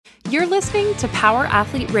You're listening to Power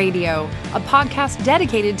Athlete Radio, a podcast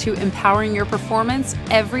dedicated to empowering your performance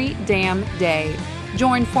every damn day.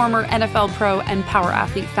 Join former NFL pro and Power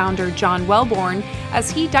Athlete founder John Welborn as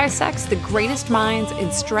he dissects the greatest minds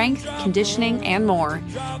in strength, conditioning, and more.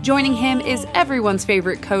 Joining him is everyone's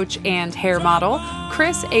favorite coach and hair model,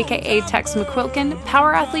 Chris, aka Tex McQuilkin,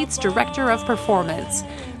 Power Athlete's Director of Performance.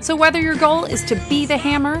 So whether your goal is to be the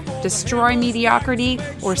hammer, destroy mediocrity,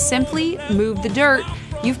 or simply move the dirt,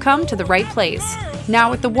 you've come to the right place.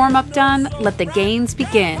 Now with the warm-up done, let the gains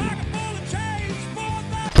begin.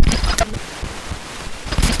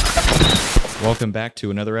 Welcome back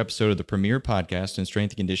to another episode of the premier podcast in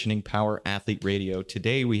strength and conditioning, Power Athlete Radio.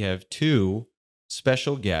 Today we have two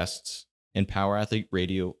special guests and Power Athlete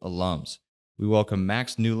Radio alums. We welcome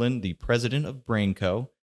Max Newland, the president of BrainCo,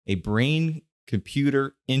 a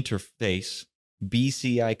brain-computer interface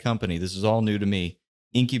BCI company. This is all new to me.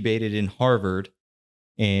 Incubated in Harvard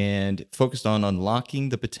and focused on unlocking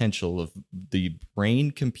the potential of the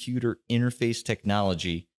brain-computer interface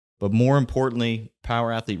technology. But more importantly,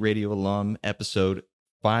 Power Athlete Radio alum, episode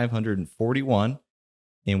 541.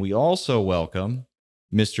 And we also welcome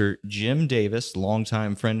Mr. Jim Davis,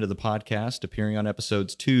 longtime friend of the podcast, appearing on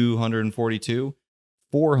episodes 242,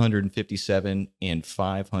 457, and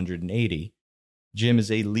 580. Jim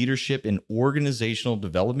is a leadership and organizational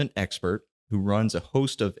development expert who runs a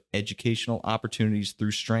host of educational opportunities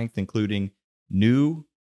through strength, including New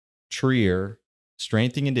Trier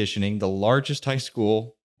Strength and Conditioning, the largest high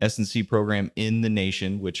school S&C program in the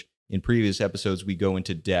nation, which in previous episodes we go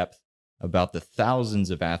into depth about the thousands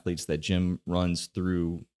of athletes that Jim runs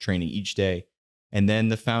through training each day. And then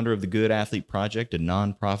the founder of the Good Athlete Project, a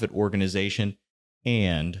nonprofit organization,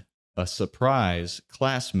 and a surprise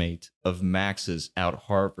classmate of Max's out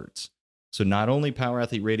Harvard's. So not only Power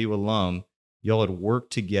Athlete Radio alum, y'all had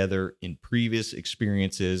worked together in previous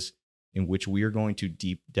experiences in which we are going to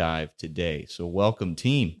deep dive today. So welcome,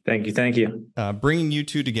 team. Thank you. Bringing you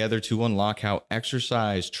two together to unlock how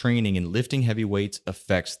exercise, training, and lifting heavy weights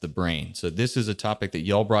affects the brain. So this is a topic that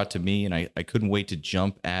y'all brought to me, and I couldn't wait to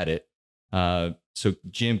jump at it. So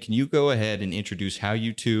Jim, can you go ahead and introduce how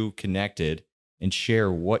you two connected and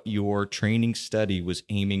share what your training study was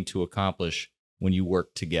aiming to accomplish when you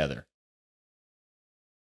worked together?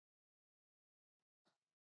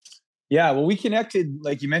 Yeah, well, we connected,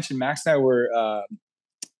 like you mentioned. Max and I were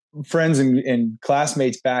friends and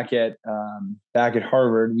classmates back at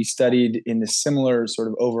Harvard. We studied in this similar sort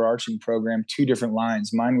of overarching program, two different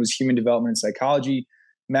lines. Mine was human development and psychology.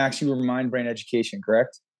 Max, you were mind brain education,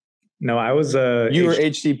 correct? No, I was you were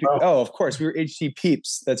HTP. Oh, of course, we were HT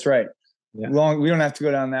peeps. That's right. Yeah. We don't have to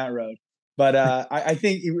go down that road. But I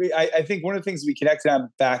think one of the things we connected on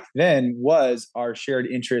back then was our shared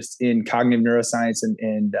interest in cognitive neuroscience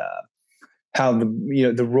and how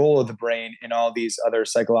the role of the brain in all these other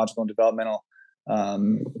psychological and developmental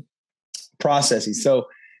processes. So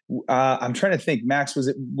I'm trying to think, Max, was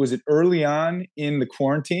it early on in the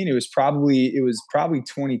quarantine? It was probably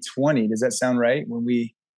 2020. Does that sound right? When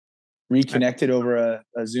we reconnected over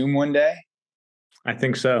a Zoom one day? I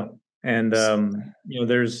think so. And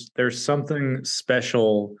there's something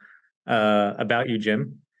special about you,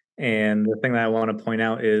 Jim. And the thing that I want to point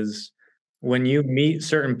out is when you meet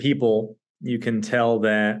certain people, you can tell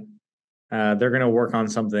that they're going to work on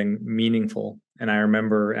something meaningful. And I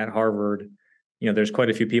remember at Harvard, there's quite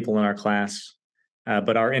a few people in our class,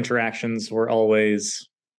 but our interactions were always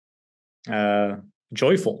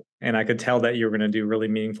joyful. And I could tell that you were going to do really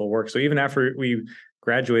meaningful work. So even after we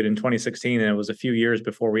graduated in 2016, and it was a few years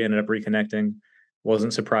before we ended up reconnecting,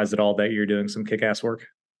 wasn't surprised at all that you're doing some kick-ass work.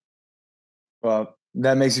 Well,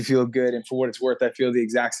 that makes me feel good. And for what it's worth, I feel the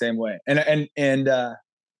exact same way. And I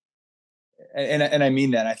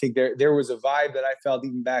mean that. I think there was a vibe that I felt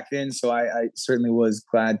even back then. So I certainly was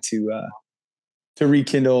glad to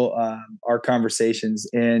rekindle our conversations.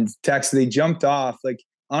 And Tex, they jumped off. Like,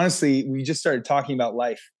 honestly, we just started talking about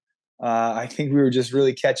life. I think we were just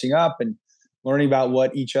really catching up and learning about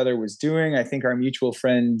what each other was doing. I think our mutual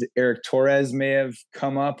friend Eric Torres may have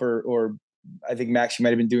come up, or I think Max, you might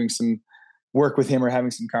have been doing some work with him or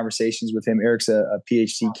having some conversations with him. Eric's a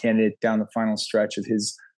PhD candidate down the final stretch of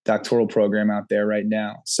his doctoral program out there right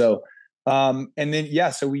now. So, and then,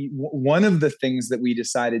 so one of the things that we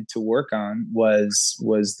decided to work on was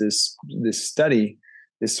this study,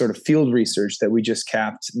 this sort of field research that we just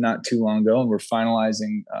capped not too long ago. And we're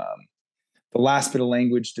finalizing the last bit of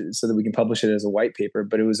language so that we can publish it as a white paper,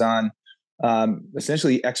 but it was on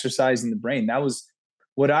essentially exercise in the brain. That was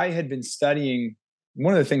what I had been studying.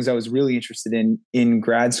 One of the things I was really interested in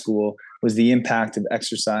grad school was the impact of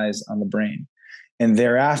exercise on the brain. And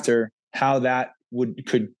thereafter, how that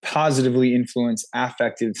could positively influence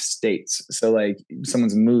affective states. So like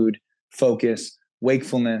someone's mood, focus,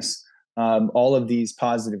 wakefulness, all of these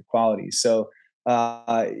positive qualities. So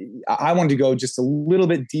I wanted to go just a little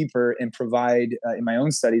bit deeper and provide in my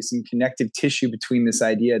own studies some connective tissue between this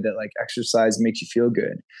idea that like exercise makes you feel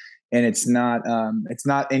good, and it's not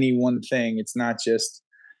any one thing. It's not just,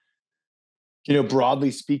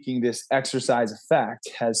 broadly speaking, this exercise effect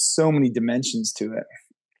has so many dimensions to it.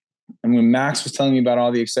 And when Max was telling me about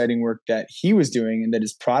all the exciting work that he was doing and that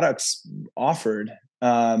his products offered,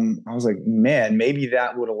 I was like, man, maybe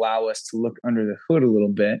that would allow us to look under the hood a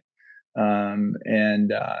little bit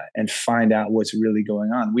and find out what's really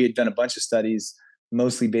going on. We had done a bunch of studies,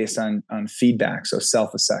 mostly based on feedback, so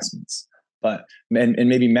self-assessments. But and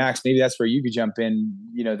maybe Max, maybe that's where you could jump in.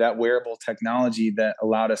 That wearable technology that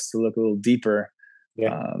allowed us to look a little deeper.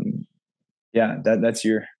 That's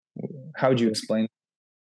your. How would you explain?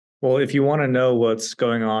 Well, if you want to know what's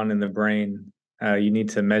going on in the brain, you need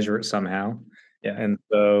to measure it somehow. Yeah. And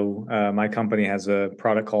so my company has a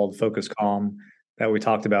product called Focus Calm that we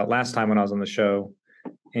talked about last time when I was on the show.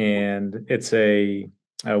 And it's a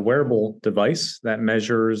wearable device that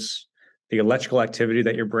measures the electrical activity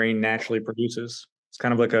that your brain naturally produces. It's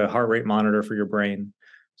kind of like a heart rate monitor for your brain.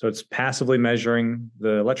 So it's passively measuring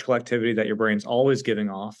the electrical activity that your brain's always giving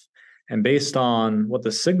off. And based on what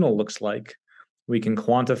the signal looks like, we can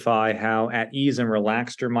quantify how at ease and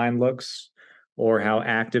relaxed your mind looks, or how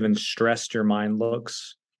active and stressed your mind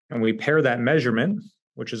looks. And we pair that measurement,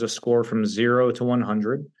 which is a score from 0 to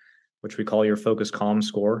 100, which we call your Focus Calm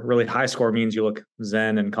score. A really high score means you look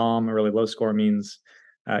zen and calm. A really low score means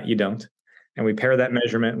you don't. And we pair that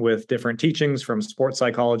measurement with different teachings from sports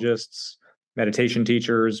psychologists, meditation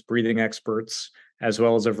teachers, breathing experts, as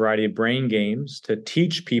well as a variety of brain games to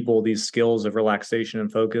teach people these skills of relaxation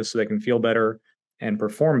and focus so they can feel better and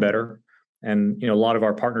perform better. And a lot of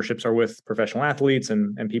our partnerships are with professional athletes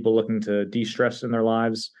and people looking to de-stress in their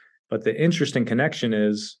lives. But the interesting connection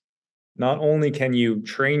is not only can you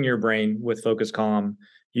train your brain with Focus Calm,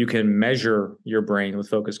 you can measure your brain with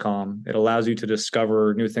Focus Calm. It allows you to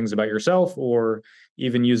discover new things about yourself, or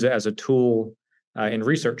even use it as a tool in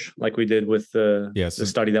research, like we did with the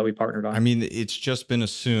study that we partnered on. I mean, it's just been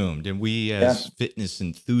assumed, and we as fitness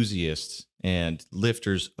enthusiasts and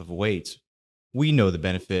lifters of weights, we know the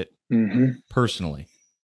benefit personally.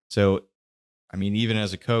 So, I mean, even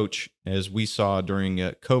as a coach, as we saw during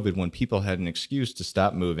COVID, when people had an excuse to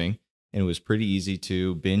stop moving, and it was pretty easy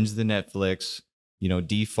to binge the Netflix,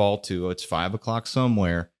 default to, it's 5 o'clock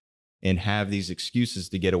somewhere, and have these excuses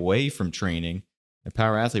to get away from training. At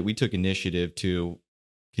Power Athlete, we took initiative to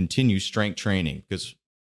continue strength training, because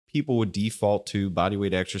people would default to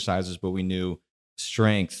bodyweight exercises, but we knew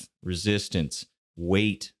strength, resistance,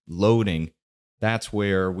 weight, loading, that's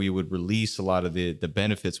where we would release a lot of the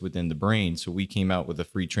benefits within the brain. So we came out with a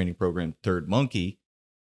free training program, Third Monkey,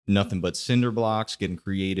 nothing but cinder blocks, getting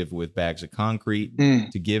creative with bags of concrete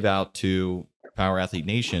to give out to Power Athlete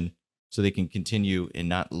Nation so they can continue and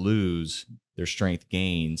not lose their strength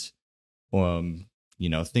gains.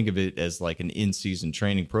 Think of it as like an in-season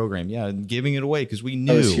training program. Yeah, and giving it away because we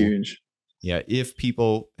knew. That was huge. Yeah, if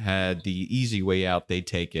people had the easy way out, they'd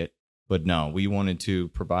take it. But no, we wanted to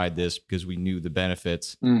provide this because we knew the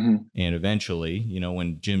benefits. And eventually,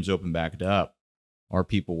 when gyms opened back up, our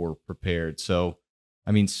people were prepared. So,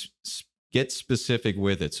 I mean, get specific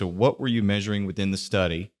with it. So what were you measuring within the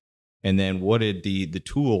study? And then what did the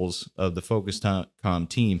tools of the Focus Calm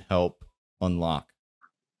team help unlock?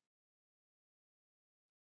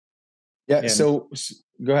 Yeah. So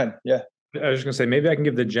go ahead. Yeah. I was just going to say, maybe I can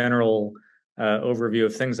give the general overview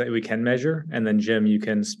of things that we can measure. And then Jim, you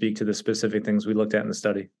can speak to the specific things we looked at in the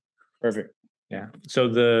study. Perfect. Yeah. So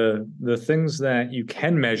the things that you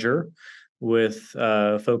can measure with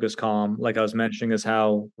Focus Calm, like I was mentioning, is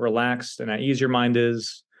how relaxed and at ease your mind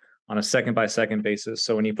is on a second by second basis.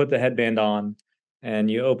 So when you put the headband on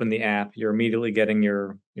and you open the app, you're immediately getting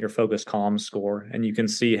your Focus Calm score. And you can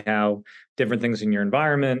see how different things in your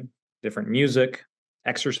environment, different music,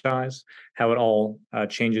 exercise, how it all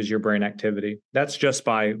changes your brain activity. That's just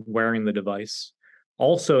by wearing the device.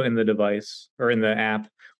 Also in the device or in the app,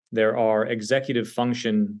 there are executive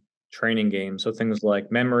function training games. So things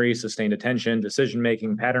like memory, sustained attention,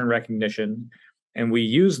 decision-making, pattern recognition. And we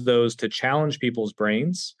use those to challenge people's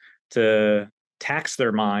brains, to tax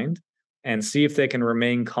their mind and see if they can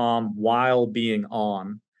remain calm while being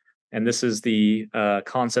on. And this is the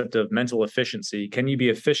concept of mental efficiency. Can you be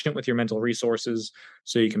efficient with your mental resources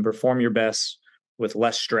so you can perform your best with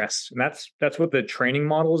less stress? And that's what the training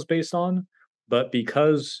model is based on. But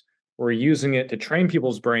because we're using it to train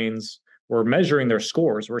people's brains, we're measuring their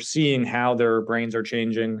scores. We're seeing how their brains are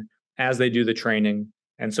changing as they do the training.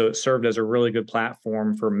 And so it served as a really good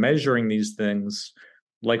platform for measuring these things,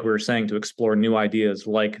 like we were saying, to explore new ideas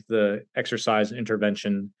like the exercise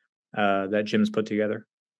intervention that Jim's put together.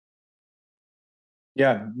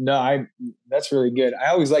 Yeah, no, that's really good.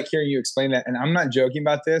 I always like hearing you explain that. And I'm not joking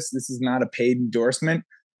about this. This is not a paid endorsement,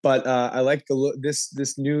 but I like the look,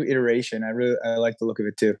 this new iteration. I like the look of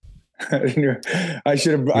it too. I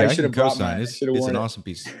should have brought mine. It's an awesome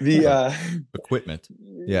piece of equipment.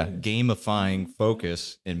 Yeah, gamifying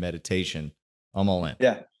focus and meditation. I'm all in.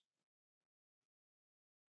 Yeah.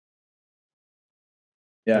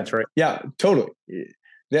 Yeah, that's right. Yeah, totally.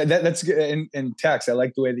 That's good. And Tex, I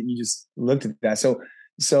like the way that you just looked at that.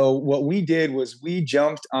 So what we did was we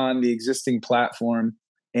jumped on the existing platform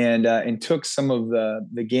and took some of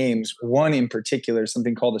the games. One in particular,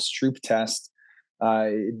 something called a Stroop test.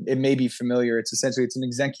 It may be familiar. It's an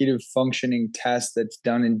executive functioning test that's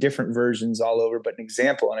done in different versions all over. But an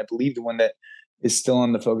example, and I believe the one that is still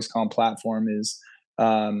on the Focus Calm platform, is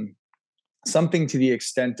something to the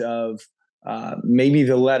extent of maybe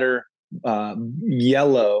the letter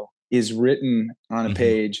yellow is written on a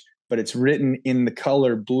page, but it's written in the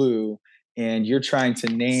color blue, and you're trying to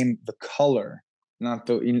name the color, not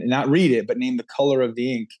read it, but name the color of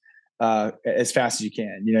the ink as fast as you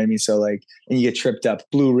can. You know what I mean? So like, and you get tripped up.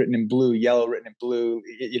 Blue written in blue, yellow written in blue.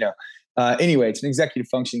 Anyway, it's an executive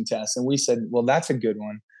functioning test, and we said, well, that's a good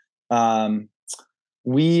one.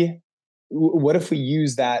 What if we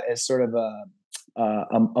use that as sort of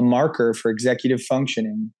a marker for executive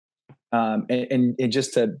functioning? And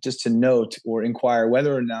just to note or inquire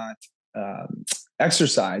whether or not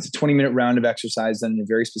exercise, a 20-minute round of exercise done in a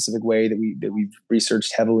very specific way that we've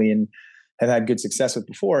researched heavily and have had good success with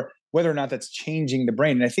before, whether or not that's changing the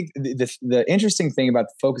brain. And I think the interesting thing about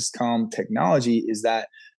the Focus Calm technology is that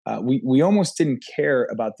we almost didn't care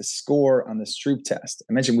about the score on the Stroop test.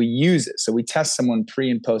 I mentioned we use it, so we test someone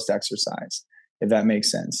pre and post exercise, if that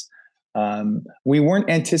makes sense. We weren't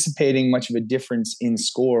anticipating much of a difference in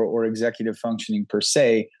score or executive functioning per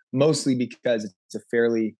se, mostly because it's a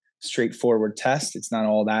fairly straightforward test. It's not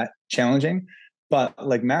all that challenging. But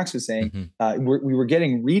like Max was saying, we were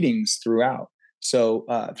getting readings throughout. So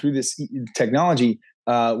through this technology,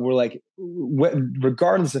 we're like,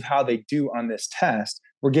 regardless of how they do on this test,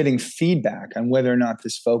 we're getting feedback on whether or not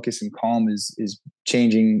this focus and calm is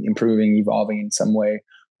changing, improving, evolving in some way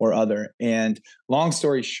or other. And long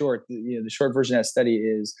story short, the short version of that study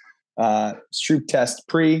is Stroop test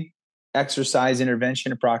pre, exercise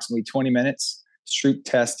intervention approximately 20 minutes, Stroop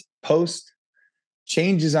test post.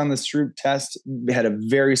 Changes on the Stroop test had a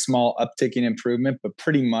very small uptick in improvement, but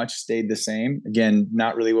pretty much stayed the same. Again,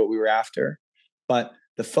 not really what we were after. But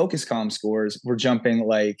the Focus Calm scores were jumping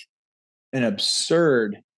like an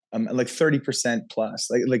absurd, like 30% plus.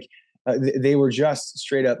 They were just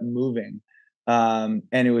straight up moving. And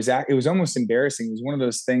it was almost embarrassing. It was one of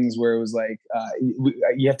those things where it was like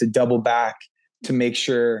you have to double back to make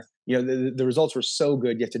sure, the results were so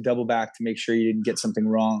good. You have to double back to make sure you didn't get something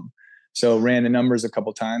wrong. So ran the numbers a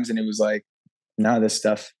couple times, and it was like, no, this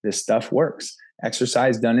stuff works.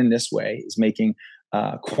 Exercise done in this way is making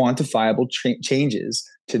quantifiable changes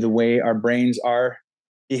to the way our brains are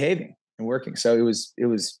behaving and working. So it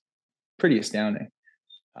was pretty astounding.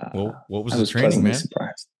 Well, what was the training, man?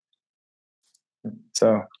 Surprised.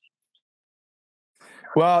 So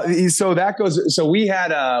that goes. So we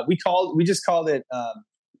had we just called it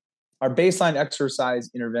our baseline exercise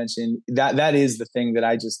intervention. That is the thing that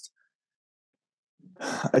I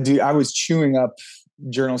was chewing up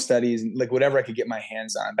journal studies, like whatever I could get my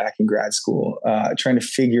hands on back in grad school, trying to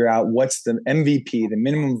figure out what's the MVP, the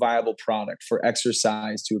minimum viable product for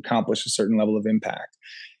exercise to accomplish a certain level of impact.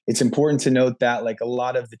 It's important to note that like a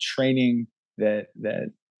lot of the training that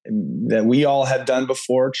we all have done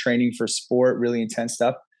before, training for sport, really intense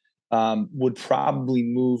stuff, would probably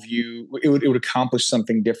move you. It would accomplish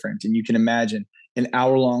something different. And you can imagine an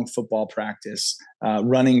hour-long football practice,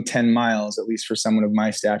 running 10 miles, at least for someone of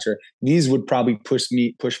my stature. These would probably push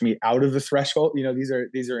me out of the threshold.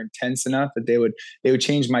 These are intense enough that they would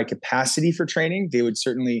change my capacity for training. They would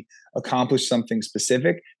certainly accomplish something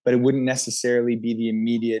specific, but it wouldn't necessarily be the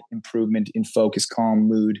immediate improvement in focus, calm,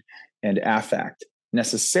 mood, and affect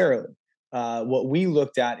necessarily. What we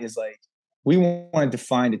looked at is like, we wanted to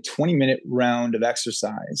find a 20-minute round of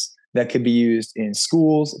exercise that could be used in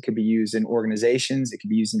schools. It could be used in organizations. It could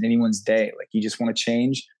be used in anyone's day. Like you just want to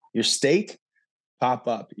change your state, pop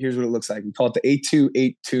up. Here's what it looks like. We call it the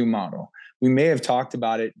 8282 model. We may have talked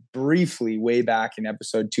about it briefly way back in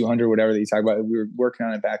episode 200, whatever that you talk about. We were working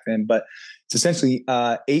on it back then, but it's essentially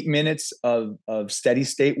 8 minutes of steady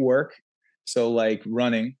state work, So like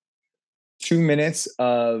running, 2 minutes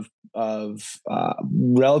of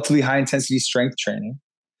relatively high intensity strength training.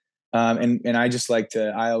 And I just like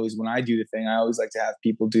to, when I do the thing, I always like to have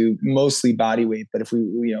people do mostly body weight, but if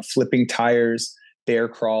we flipping tires, bear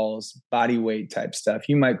crawls, body weight type stuff,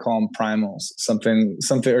 you might call them primals, something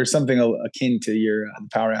akin to your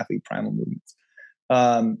power athlete primal movements.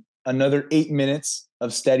 Another 8 minutes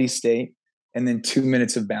of steady state, and then 2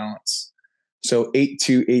 minutes of balance. So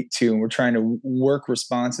 8-2, 8-2. And we're trying to work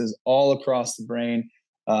responses all across the brain,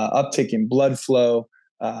 uptick in blood flow,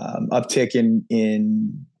 uptick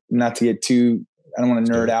in, not to get too, I don't want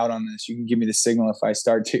to nerd out on this. You can give me the signal if I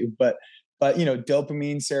start to, but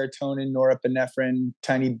dopamine, serotonin, norepinephrine,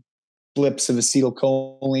 tiny blips of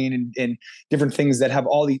acetylcholine and different things that have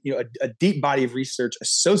all the, a deep body of research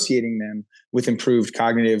associating them with improved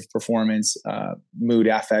cognitive performance, mood,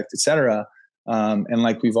 affect, etc. And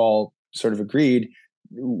like we've all sort of agreed,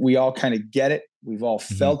 we all kind of get it. We've all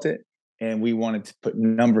felt it, and we wanted to put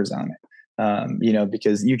numbers on it.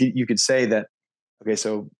 Because you could say that, okay,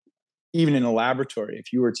 so even in a laboratory,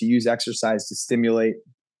 if you were to use exercise to stimulate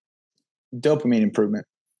dopamine improvement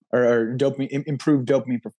or improved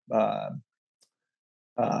dopamine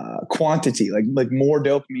quantity, like more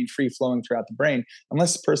dopamine free flowing throughout the brain,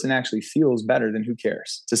 unless the person actually feels better, then who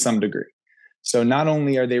cares to some degree. So not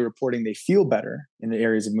only are they reporting they feel better in the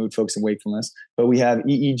areas of mood, focus, and wakefulness, but we have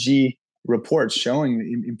EEG reports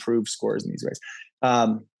showing improved scores in these ways.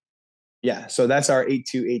 So that's our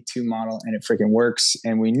 8-2-8-2 model, and it freaking works.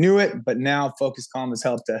 And we knew it, but now Focus Calm has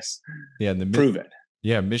helped us prove it.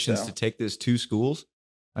 Yeah, missions to take this to schools.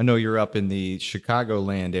 I know you're up in the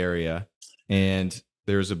Chicagoland area, and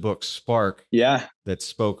there's a book, Spark, that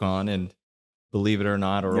spoke on, and believe it or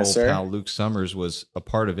not, our old pal Luke Summers was a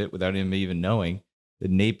part of it without him even knowing.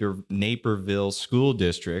 The Naperville School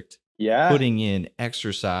District putting in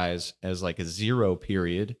exercise as like a 0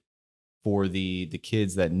 period for the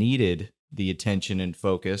kids that needed the attention and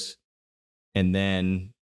focus, and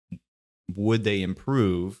then would they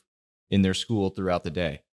improve in their school throughout the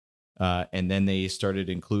day? And then they started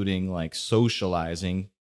including like socializing.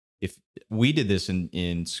 If we did this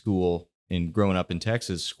in school and growing up in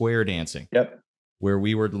Texas, square dancing, where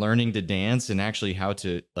we were learning to dance and actually how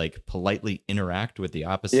to like politely interact with the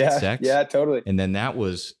opposite sex. Yeah, totally. And then that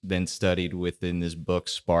was then studied within this book,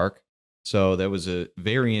 Spark. So that was a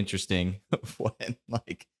very interesting when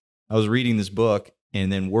like I was reading this book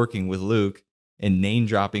and then working with Luke and name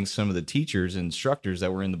dropping some of the teachers and instructors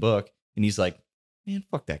that were in the book. And he's like, man,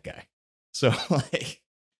 fuck that guy. So like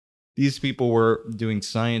these people were doing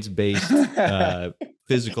science-based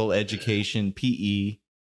physical education, PE,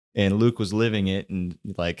 and Luke was living it and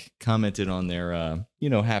like commented on their,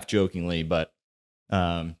 half jokingly, but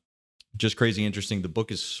just crazy interesting. The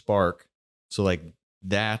book is Spark. So like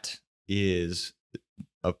that is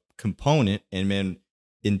a component. And then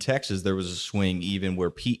in Texas, there was a swing even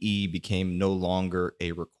where PE became no longer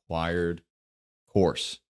a required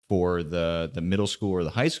course for the middle school or the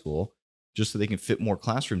high school, just so they can fit more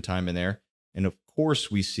classroom time in there. And of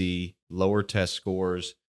course, we see lower test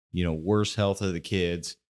scores, worse health of the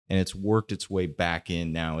kids, and it's worked its way back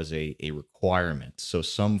in now as a requirement. So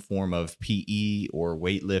some form of PE or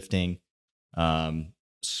weightlifting,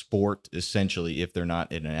 sport, essentially, if they're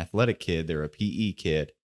not an athletic kid, they're a PE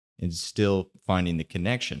kid, and still finding the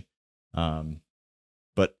connection.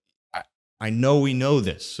 But I know we know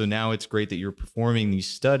this. So now it's great that you're performing these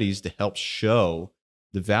studies to help show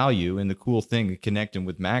the value. And the cool thing connecting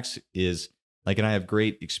with Max is like, and I have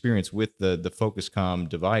great experience with the Focus Calm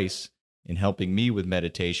device in helping me with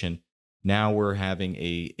meditation. Now we're having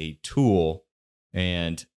a tool,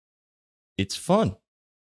 and it's fun.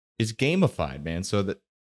 It's gamified, man. So that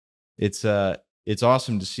it's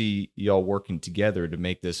awesome to see y'all working together to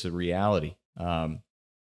make this a reality.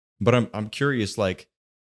 But I'm curious, like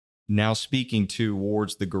now speaking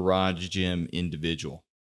towards the garage gym individual.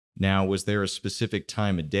 Now, was there a specific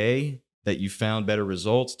time of day that you found better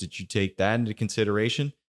results? Did you take that into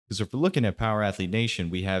consideration? Because if we're looking at Power Athlete Nation,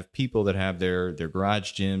 we have people that have their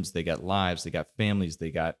garage gyms, they got lives, they got families,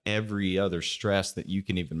 they got every other stress that you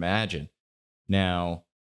can even imagine. Now,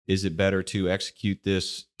 is it better to execute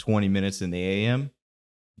this 20 minutes in the AM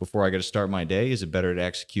before I got to start my day? Is it better to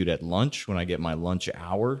execute at lunch when I get my lunch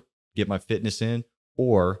hour, get my fitness in?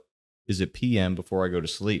 Or is it PM before I go to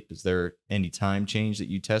sleep? Is there any time change that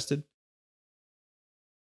you tested?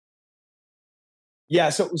 Yeah,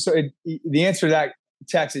 the answer to that,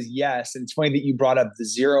 Tex, is yes. And it's funny that you brought up the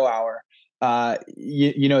 0 hour.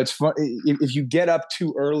 It's fun if you get up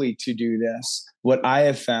too early to do this. What I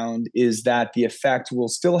have found is that the effect will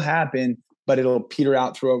still happen but it'll peter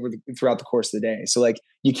out throughout the course of the day. So like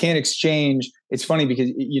you can't exchange. It's funny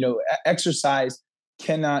because, exercise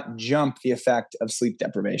cannot jump the effect of sleep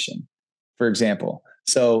deprivation, for example.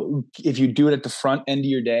 So if you do it at the front end of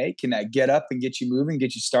your day, can that get up and get you moving,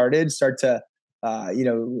 get you started, start to,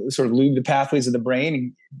 sort of lube the pathways of the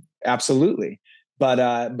brain? Absolutely. But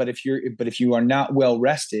if you are not well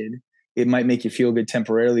rested, it might make you feel good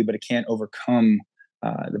temporarily, but it can't overcome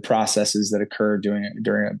the processes that occur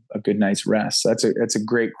during a good night's rest. So that's a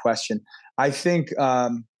great question. I think,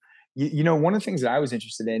 one of the things that I was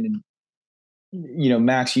interested in, and,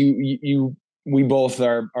 Max, we both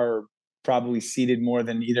are probably seated more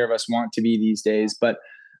than either of us want to be these days, but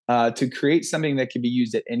to create something that can be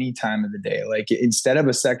used at any time of the day, like instead of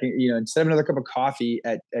another cup of coffee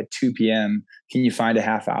at 2 p.m., can you find a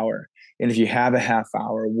half hour? And if you have a half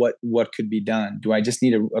hour, what could be done? Do I just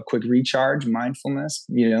need a quick recharge, mindfulness,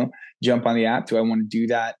 jump on the app? Do I want to do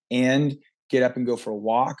that and get up and go for a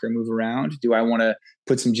walk or move around? Do I want to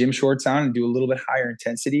put some gym shorts on and do a little bit higher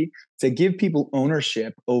intensity to give people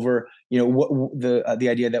ownership over, what the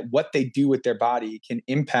idea that what they do with their body can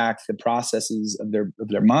impact the processes of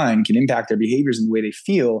their mind, can impact their behaviors and the way they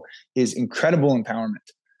feel, is incredible empowerment.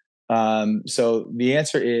 So the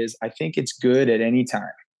answer is, I think it's good at any time.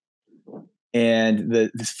 And the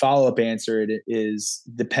follow-up answer is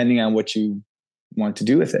depending on what you want to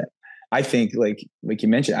do with it. I think, like you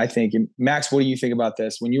mentioned, Max, what do you think about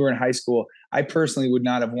this? When you were in high school, I personally would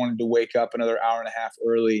not have wanted to wake up another hour and a half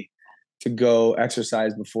early to go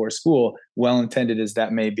exercise before school, well-intended as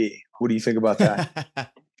that may be. What do you think about that?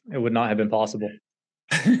 It would not have been possible.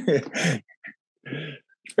 Fair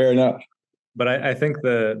enough. But I think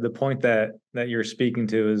the point that you're speaking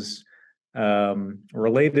to is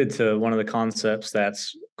related to one of the concepts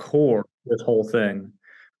that's core to this whole thing,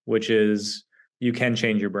 which is you can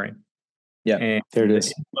change your brain. Yeah, and there it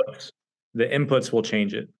is. The inputs will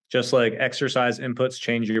change it. Just like exercise inputs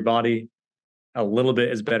change your body, a little bit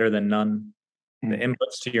is better than none. The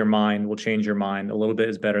inputs to your mind will change your mind. A little bit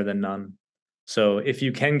is better than none. So if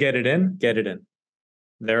you can get it in, get it in.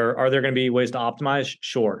 Are there going to be ways to optimize?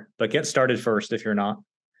 Sure. But get started first if you're not.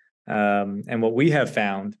 And what we have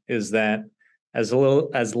found is that as little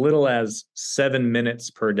as 7 minutes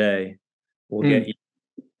per day will get you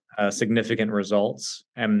significant results.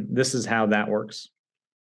 And this is how that works.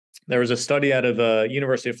 There was a study out of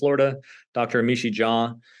University of Florida, Dr. Amishi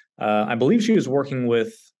Jha. I believe she was working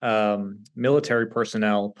with military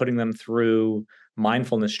personnel, putting them through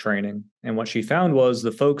mindfulness training. And what she found was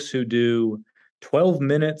the folks who do 12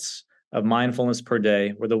 minutes of mindfulness per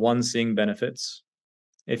day were the ones seeing benefits.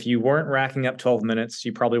 If you weren't racking up 12 minutes,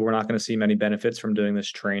 you probably were not going to see many benefits from doing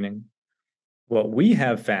this training. What we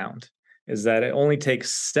have found is that it only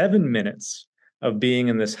takes 7 minutes of being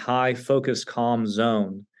in this high focus, calm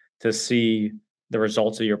zone to see the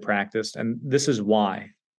results of your practice. And this is why.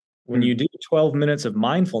 When you do 12 minutes of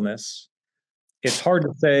mindfulness, it's hard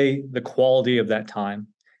to say the quality of that time.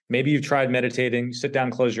 Maybe you've tried meditating, you sit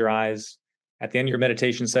down, close your eyes. At the end of your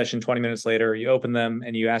meditation session, 20 minutes later, you open them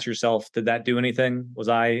and you ask yourself, did that do anything? Was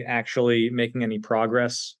I actually making any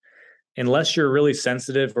progress? Unless you're really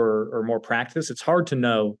sensitive or more practiced, it's hard to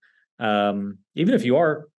know. Even if you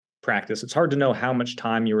are practiced, it's hard to know how much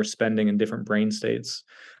time you were spending in different brain states.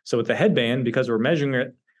 So with the headband, because we're measuring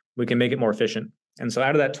it, we can make it more efficient. And so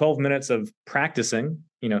out of that 12 minutes of practicing,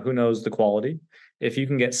 who knows the quality, if you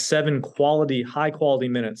can get 7 high quality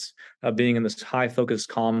minutes of being in this high focus,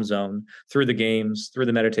 calm zone through the games, through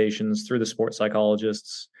the meditations, through the sports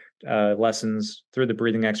psychologists, lessons, through the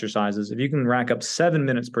breathing exercises, if you can rack up 7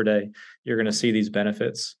 minutes per day, you're going to see these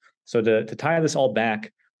benefits. So to tie this all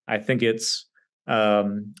back, I think it's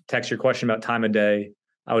Tex, your question about time of day.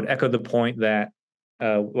 I would echo the point that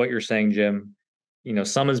what you're saying, Jim,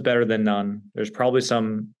 some is better than none. There's probably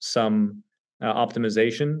some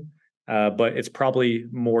optimization, but it's probably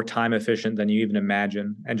more time efficient than you even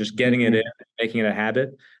imagine. And just getting it in, making it a habit,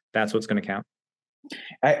 that's what's going to count.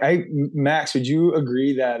 Max, would you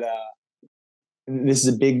agree that this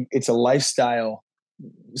is it's a lifestyle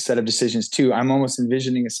set of decisions too? I'm almost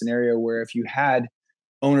envisioning a scenario where if you had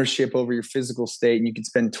ownership over your physical state and you could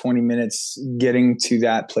spend 20 minutes getting to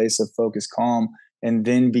that place of focus, calm, and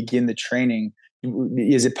then begin the training,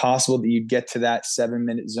 is it possible that you get to that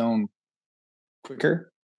 7-minute zone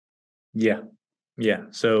quicker? Yeah.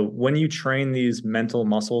 So when you train these mental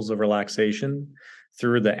muscles of relaxation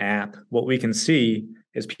through the app, what we can see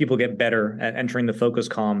is people get better at entering the focus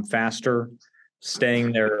calm faster,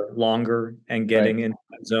 staying there longer, and getting into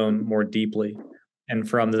that zone more deeply. And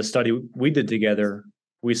from the study we did together,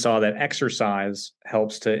 we saw that exercise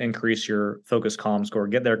helps to increase your focus calm score,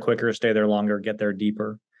 get there quicker, stay there longer, get there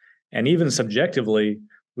deeper. And even subjectively,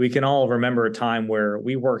 we can all remember a time where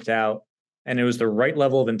we worked out and it was the right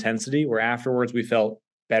level of intensity where afterwards we felt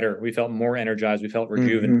better. We felt more energized. We felt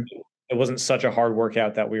rejuvenated. It wasn't such a hard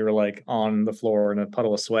workout that we were like on the floor in a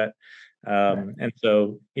puddle of sweat. And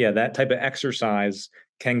so, yeah, that type of exercise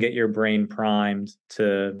can get your brain primed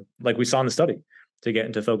to, like we saw in the study, to get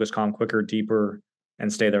into focus calm quicker, deeper,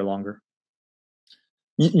 and stay there longer.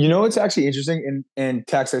 You know, it's actually interesting in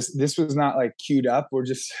Texas. This was not like queued up. We're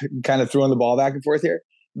just kind of throwing the ball back and forth here.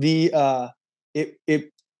 The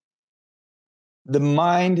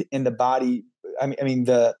mind and the body. I mean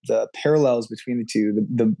the parallels between the two.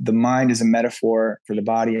 The mind is a metaphor for the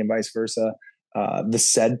body, and vice versa. The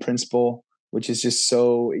SAID principle, which is just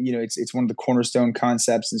so, you know, it's one of the cornerstone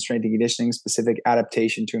concepts in strength and conditioning, specific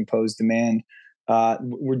adaptation to impose demand.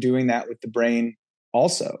 We're doing that with the brain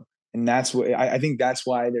also. And that's what I think that's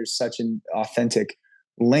why there's such an authentic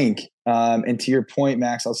link. And to your point,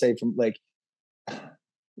 Max, I'll say from like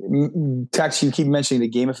Tex, you keep mentioning the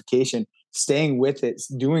gamification, staying with it,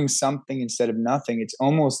 doing something instead of nothing. It's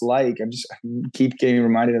almost like I keep getting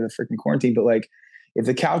reminded of the freaking quarantine, but like if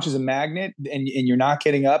the couch is a magnet and you're not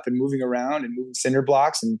getting up and moving around and moving cinder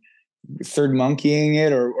blocks and third monkeying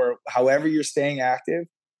it or however you're staying active,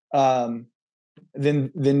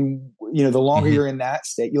 then you know, the longer you're in that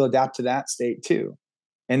state, you'll adapt to that state too.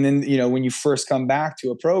 And then, you know, when you first come back to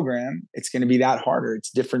a program, it's going to be that harder. It's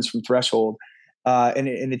difference from threshold. And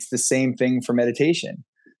it's the same thing for meditation.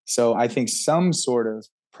 So I think some sort of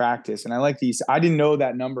practice, and I like these, I didn't know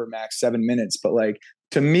that number, Max, 7 minutes, but like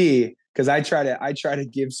to me, because I try to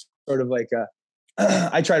give sort of like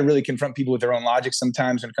I try to really confront people with their own logic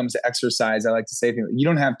sometimes when it comes to exercise. I like to say, you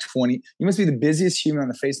don't have 20, you must be the busiest human on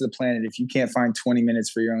the face of the planet if you can't find 20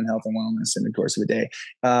 minutes for your own health and wellness in the course of a day.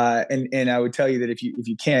 And I would tell you that if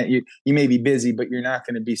you can't, you may be busy, but you're not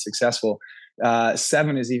going to be successful.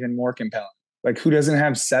 7 is even more compelling. Like who doesn't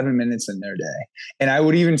have 7 minutes in their day? And I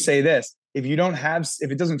would even say this, if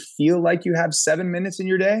it doesn't feel like you have 7 minutes in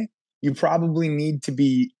your day, you probably need to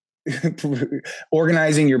be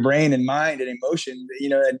organizing your brain and mind and emotion, you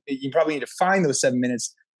know, and you probably need to find those 7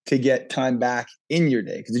 minutes to get time back in your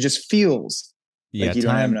day because it just feels like you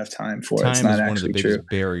don't have enough time for it. It's not actually true. Time is one of the biggest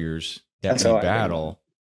barriers that we battle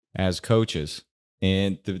as coaches.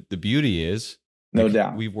 And the beauty is, no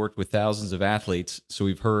doubt, we've worked with thousands of athletes, so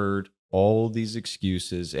we've heard all these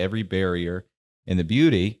excuses, every barrier. And the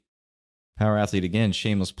beauty, Power Athlete, again,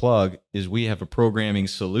 shameless plug, is we have a programming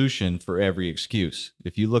solution for every excuse.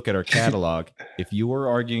 If you look at our catalog, if you are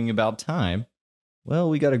arguing about time, well,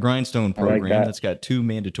 we got a grindstone program that's got 2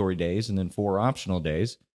 mandatory days and then 4 optional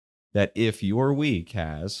days that if your week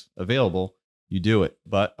has available, you do it.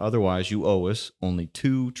 But otherwise, you owe us only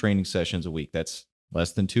 2 training sessions a week. That's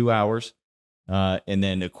less than 2 hours. And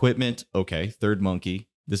then equipment, okay, Third Monkey.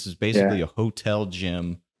 This is basically a hotel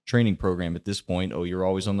gym training program at this point. Oh, you're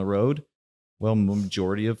always on the road? Well,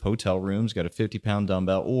 majority of hotel rooms got a 50-pound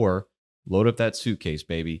dumbbell or load up that suitcase,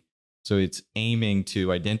 baby. So it's aiming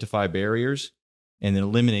to identify barriers and then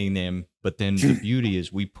eliminating them. But then the beauty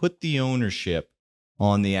is we put the ownership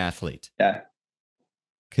on the athlete. Yeah.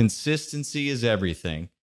 Consistency is everything.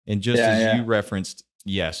 And just as you referenced,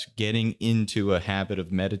 yes, getting into a habit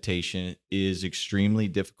of meditation is extremely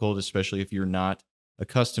difficult, especially if you're not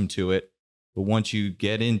accustomed to it. But once you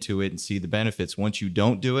get into it and see the benefits, once you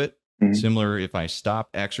don't do it, similar if I stop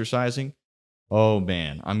exercising, oh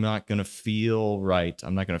man, I'm not going to feel right.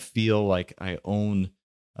 I'm not going to feel like I own,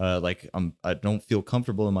 I don't feel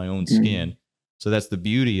comfortable in my own skin. So that's the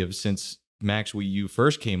beauty of, since Max, you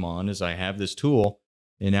first came on, is I have this tool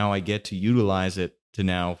and now I get to utilize it to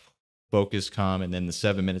now focus, calm, and then the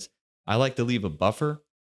 7 minutes. I like to leave a buffer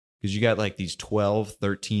because you got like these 12,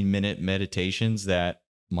 13-minute meditations that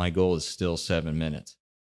my goal is still 7 minutes.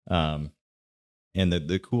 And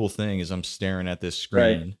the cool thing is I'm staring at this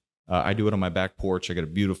screen. Right. I do it on my back porch. I got a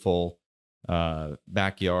beautiful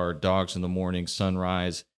backyard, dogs in the morning,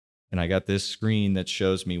 sunrise. And I got this screen that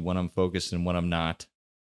shows me when I'm focused and when I'm not.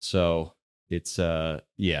 So it's,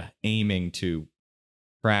 aiming to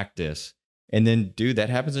practice. And then, dude, that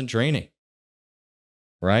happens in training,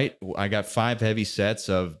 right? I got 5 heavy sets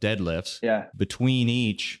of deadlifts. Yeah. Between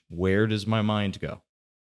each, where does my mind go?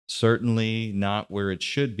 Certainly not where it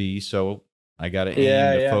should be. So I got to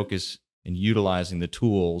aim to focus and utilizing the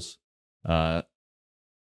tools,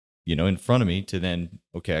 in front of me to then,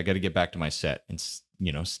 okay, I got to get back to my set and,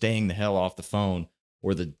 staying the hell off the phone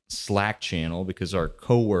or the Slack channel because our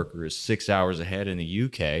coworker is 6 hours ahead in the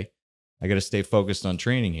UK. I got to stay focused on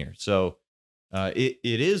training here. So it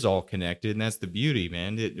is all connected, and that's the beauty,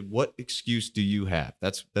 man. What excuse do you have?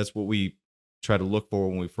 That's what we try to look for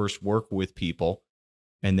when we first work with people.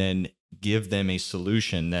 and then give them a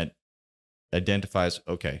solution that identifies,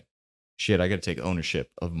 okay, shit, I got to take ownership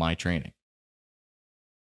of my training.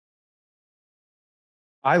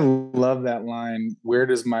 I love that line. Where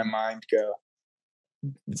does my mind go?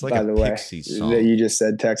 It's like By a the way, Pixies song. that you just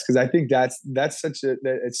said, Tex, because I think that's such a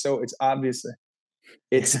that it's obvious.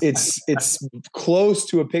 It's close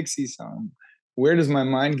to a Pixie song. Where does my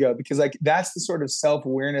mind go? Because like that's the sort of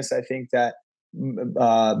self-awareness I think that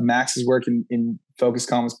Max's work in Focus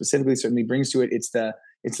Calm specifically certainly brings to it. It's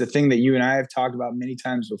the thing that you and I have talked about many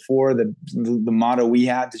times before. The motto we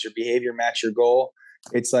have: does your behavior match your goal?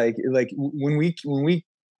 It's like when we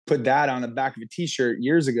put that on the back of a T-shirt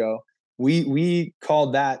years ago, we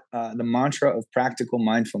called that the mantra of practical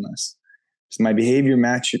mindfulness. Does my behavior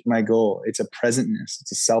match my goal? It's a presentness.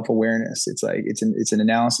 It's a self-awareness. It's like it's an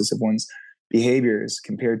analysis of one's behaviors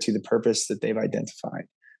compared to the purpose that they've identified.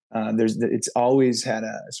 It's always had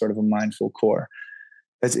a sort of a mindful core.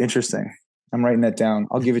 That's interesting. I'm writing that down.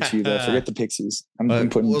 I'll give it to you though. Forget the Pixies. I'm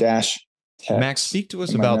putting dash. Max, speak to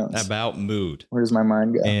us about mood. Where does my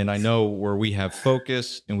mind go? And I know where we have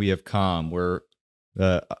focus and we have calm, where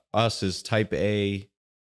us as type A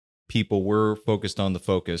people, we're focused on the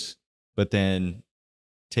focus, but then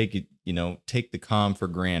take the calm for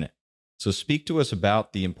granted. So speak to us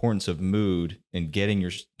about the importance of mood and getting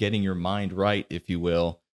your mind right, if you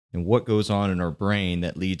will, and what goes on in our brain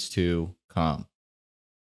that leads to calm.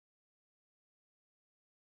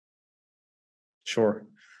 Sure.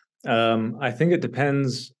 I think it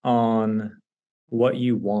depends on what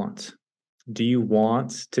you want. Do you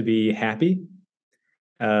want to be happy?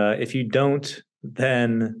 If you don't,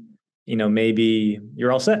 then, maybe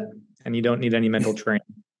you're all set and you don't need any mental training.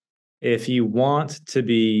 If you want to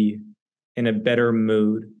be in a better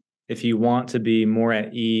mood, if you want to be more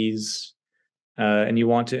at ease, and you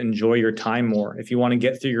want to enjoy your time more, if you want to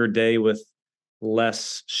get through your day with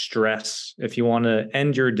less stress, if you want to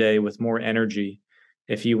end your day with more energy,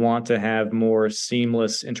 if you want to have more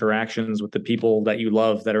seamless interactions with the people that you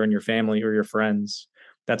love that are in your family or your friends,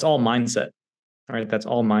 that's all mindset. All right, that's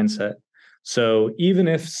all mindset. So even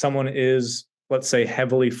if someone is, let's say,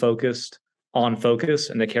 heavily focused on focus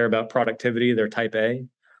and they care about productivity, they're type A,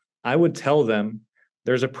 I would tell them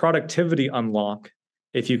there's a productivity unlock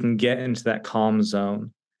if you can get into that calm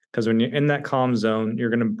zone. Because when you're in that calm zone, you're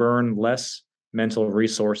going to burn less mental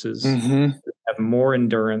resources, have more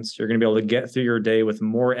endurance. You're going to be able to get through your day with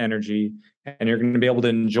more energy, and you're going to be able to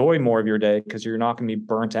enjoy more of your day because you're not going to be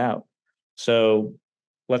burnt out. So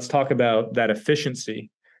let's talk about that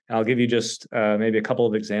efficiency. I'll give you just maybe a couple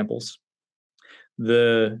of examples.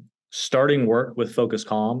 The starting work with Focus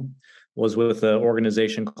Calm was with an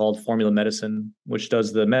organization called Formula Medicine, which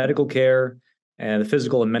does the medical care and the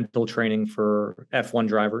physical and mental training for F1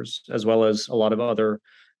 drivers, as well as a lot of other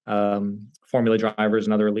Formula drivers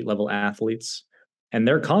and other elite level athletes. And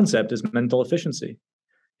their concept is mental efficiency.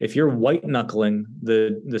 If you're white knuckling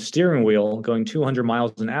the steering wheel going 200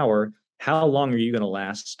 miles an hour, how long are you going to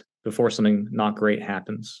last before something not great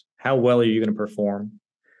happens? How well are you going to perform?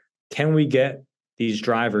 Can we get these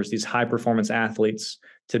drivers, these high performance athletes,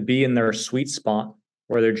 to be in their sweet spot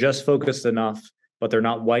where they're just focused enough, but they're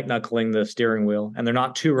not white knuckling the steering wheel and they're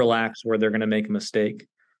not too relaxed where they're going to make a mistake?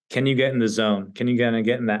 Can you get in the zone? Can you get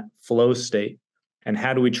in that flow state? And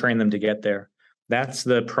how do we train them to get there? That's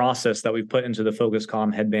the process that we've put into the Focus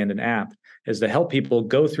Calm headband and app, is to help people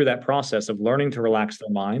go through that process of learning to relax their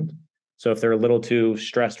mind. So if they're a little too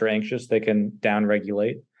stressed or anxious, they can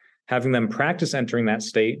downregulate. Having them practice entering that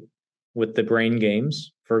state with the brain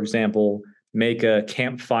games. For example, make a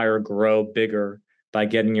campfire grow bigger by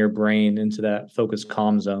getting your brain into that Focus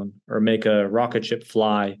Calm zone, or make a rocket ship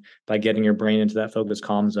fly by getting your brain into that Focus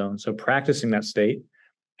Calm zone. So practicing that state,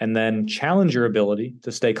 and then challenge your ability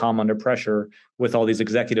to stay calm under pressure with all these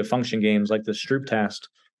executive function games like the Stroop test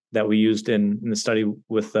that we used in the study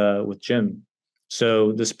with Jim.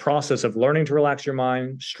 So this process of learning to relax your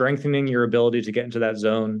mind, strengthening your ability to get into that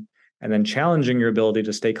zone, and then challenging your ability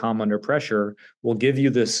to stay calm under pressure will give you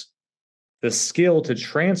this skill to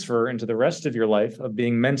transfer into the rest of your life of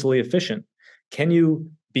being mentally efficient. Can you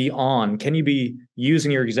be on? Can you be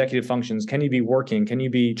using your executive functions? Can you be working? Can you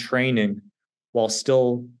be training while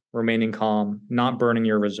still remaining calm, not burning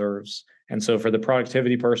your reserves? And so for the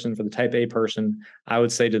productivity person, for the type A person, I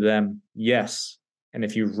would say to them, yes. And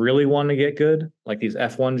if you really want to get good, like these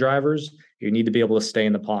F1 drivers, you need to be able to stay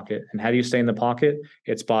in the pocket. And how do you stay in the pocket?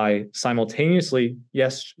 It's by simultaneously,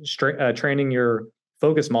 yes, training your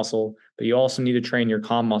focus muscle, but you also need to train your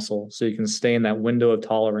calm muscle so you can stay in that window of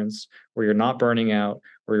tolerance where you're not burning out,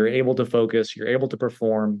 where you're able to focus, you're able to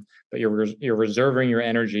perform, but you're reserving your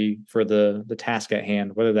energy for the task at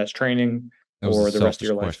hand, whether that's training, or the rest of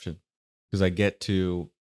your life? Question, because I get to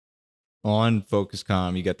on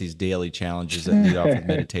FocusCom, you got these daily challenges that lead off with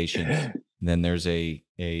meditation, and then there's a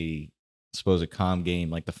suppose a calm game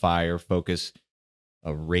like the fire focus,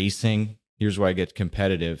 a racing. Here's where I get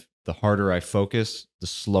competitive. The harder I focus, the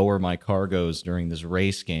slower my car goes during this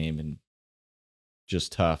race game, and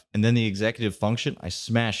just tough. And then the executive function, I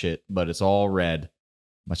smash it, but it's all red.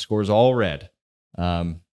 My score's all red.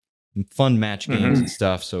 Fun match games and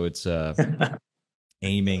stuff. So it's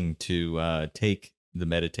aiming to take the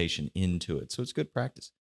meditation into it. So it's good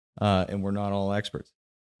practice. And we're not all experts.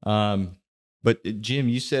 But Jim,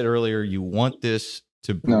 you said earlier you want this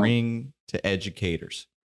to bring to educators.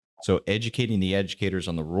 So educating the educators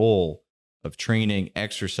on the role of training,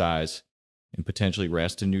 exercise, and potentially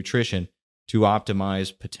rest and nutrition to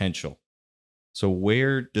optimize potential. So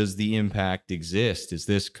where does the impact exist? Is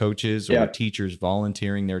this coaches or teachers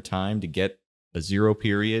volunteering their time to get a zero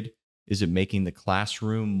period? Is it making the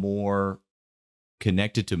classroom more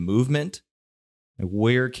connected to movement? And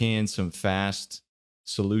where can some fast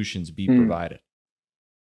solutions be provided?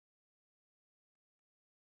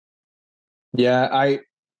 Yeah,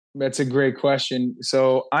 that's a great question.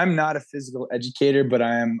 So I'm not a physical educator, but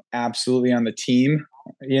I am absolutely on the team.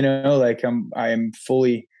 Like I am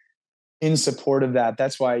fully in support of that.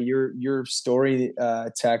 That's why your story,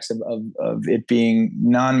 Tex, of it being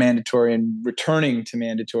non-mandatory and returning to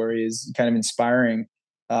mandatory is kind of inspiring.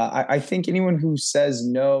 I think anyone who says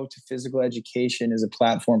no to physical education as a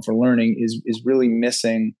platform for learning is really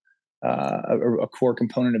missing a core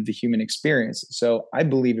component of the human experience. So I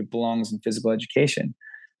believe it belongs in physical education.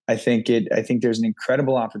 I think there's an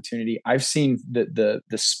incredible opportunity. I've seen the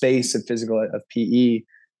space of PE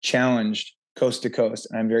challenged coast to coast,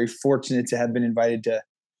 and I'm very fortunate to have been invited to,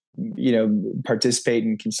 participate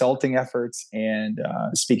in consulting efforts and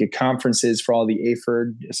speak at conferences for all the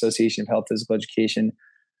AFERD, Association of Health Physical Education,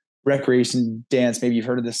 Recreation, Dance. Maybe you've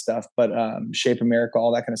heard of this stuff, but Shape America,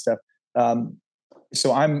 all that kind of stuff.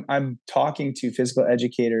 So I'm talking to physical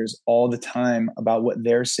educators all the time about what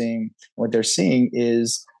they're seeing. What they're seeing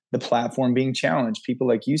is the platform being challenged. People,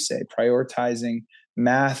 like you say, prioritizing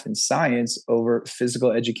math and science over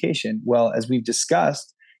physical education. Well, as we've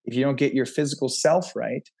discussed, if you don't get your physical self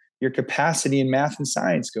right, your capacity in math and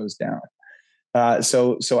science goes down.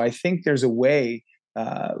 So I think there's a way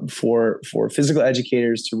for physical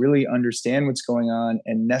educators to really understand what's going on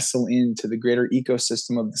and nestle into the greater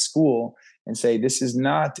ecosystem of the school and say, this is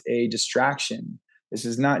not a distraction. This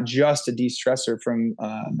is not just a de-stressor from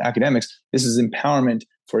academics. This is empowerment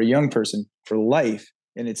for a young person for life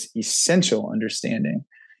in its essential understanding.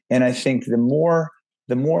 And I think the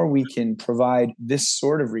more we can provide this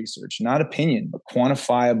sort of research, not opinion, but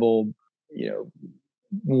quantifiable,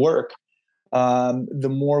 work, the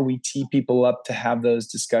more we tee people up to have those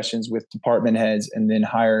discussions with department heads and then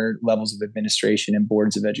higher levels of administration and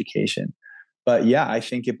boards of education. But yeah, I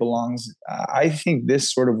think it belongs. I think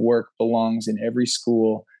this sort of work belongs in every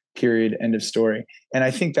school, period, end of story. And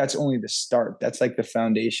I think that's only the start. That's like the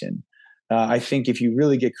foundation. I think if you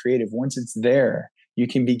really get creative, once it's there, you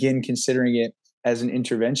can begin considering it as an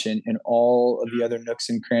intervention in all of the other nooks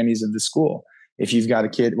and crannies of the school. If you've got a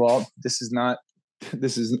kid, well, this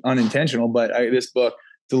is unintentional, but this book,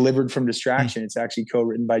 Delivered from Distraction, it's actually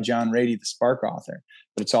co-written by John Rady, the Spark author,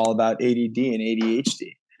 but it's all about ADD and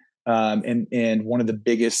ADHD. And one of the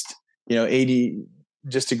biggest, AD,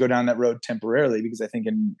 just to go down that road temporarily, because I think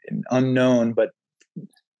an unknown but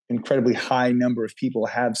incredibly high number of people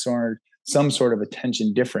have some sort of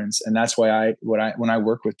attention difference, and that's why when I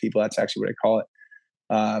work with people, that's actually what I call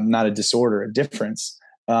it, not a disorder, a difference.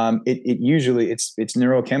 It usually it's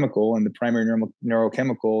neurochemical, and the primary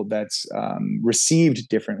neurochemical that's received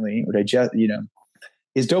differently or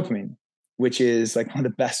is dopamine, which is like one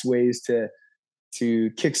of the best ways to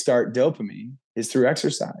kickstart dopamine is through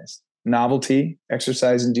exercise. Novelty,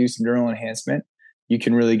 exercise-induced neural enhancement, you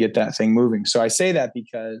can really get that thing moving. So I say that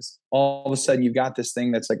because all of a sudden you've got this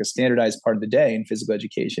thing that's like a standardized part of the day in physical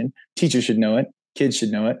education. Teachers should know it. Kids should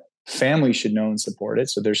know it. Families should know and support it.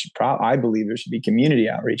 So I believe there should be community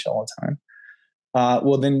outreach all the time.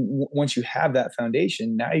 Well, then once you have that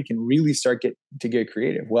foundation, now you can really start to get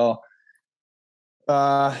creative. Well,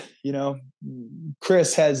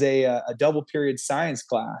 Chris has a double period science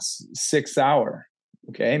class, 6 hour.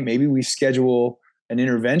 Okay. Maybe we schedule an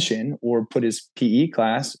intervention or put his PE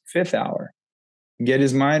class 5th hour, get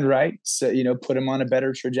his mind right. So, put him on a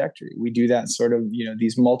better trajectory. We do that sort of,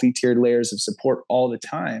 these multi-tiered layers of support all the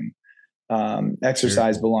time.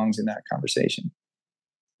 Exercise belongs in that conversation.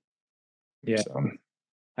 Yeah. So.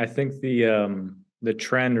 I think the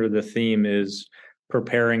trend or the theme is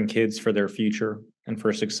preparing kids for their future and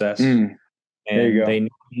for success. and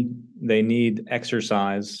they need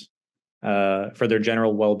exercise for their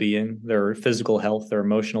general well-being, their physical health, their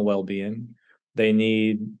emotional well-being. They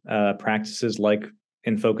need practices like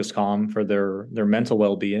in Focus Calm for their mental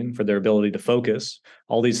well-being, for their ability to focus.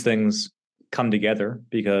 All these things come together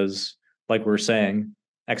because, like we're saying,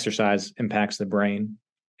 exercise impacts the brain.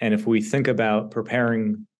 And if we think about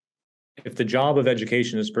if the job of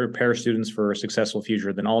education is to prepare students for a successful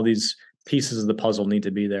future, then all these pieces of the puzzle need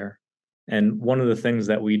to be there. And one of the things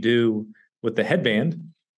that we do with the headband,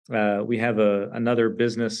 we have another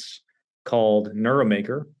business called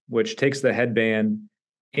Neuromaker, which takes the headband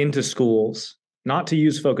into schools, not to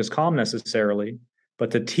use Focus Calm necessarily,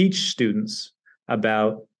 but to teach students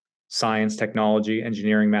about science, technology,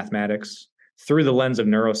 engineering, mathematics through the lens of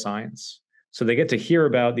neuroscience. So they get to hear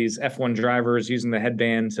about these F1 drivers using the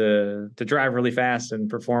headband to drive really fast and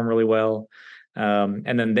perform really well.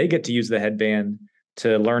 And then they get to use the headband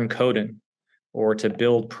to learn coding or to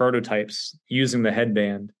build prototypes using the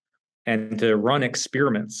headband and to run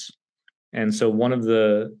experiments. And so one of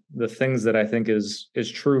the things that I think is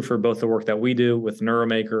true for both the work that we do with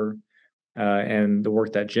Neuromaker and the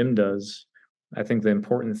work that Jim does, I think the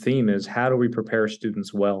important theme is how do we prepare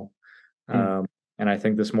students well? And I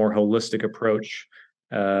think this more holistic approach,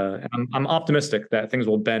 and I'm optimistic that things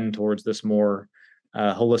will bend towards this more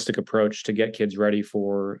holistic approach to get kids ready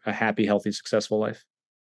for a happy, healthy, successful life.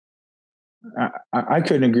 I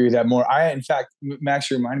couldn't agree with that more. In fact, Max,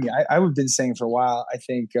 you remind me, I've been saying for a while, I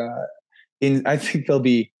think there'll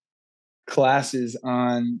be classes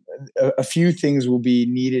on a few things will be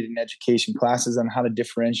needed in education, classes on how to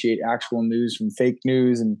differentiate actual news from fake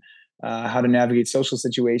news and how to navigate social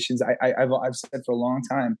situations. I've said for a long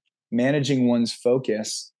time, managing one's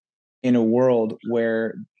focus in a world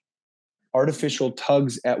where artificial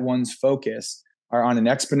tugs at one's focus are on an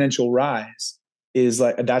exponential rise is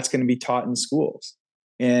like, that's going to be taught in schools.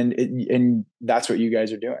 And that's what you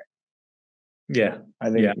guys are doing. Yeah. I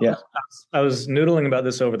think, yeah. I was noodling about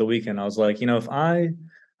this over the weekend. I was like, if I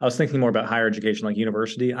was thinking more about higher education, like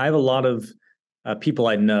university, I have a lot of people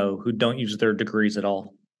I know who don't use their degrees at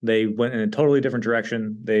all. They went in a totally different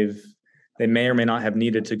direction. They may or may not have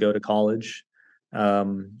needed to go to college.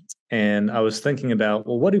 And I was thinking about,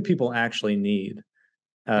 well, what do people actually need?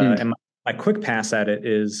 And my quick pass at it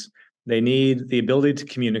is they need the ability to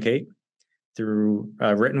communicate through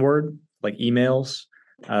written word, like emails,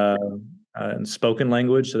 and spoken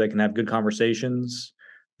language, so they can have good conversations.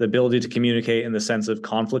 The ability to communicate in the sense of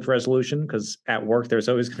conflict resolution, because at work there's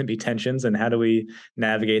always going to be tensions, and how do we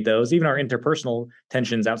navigate those? Even our interpersonal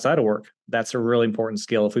tensions outside of work, that's a really important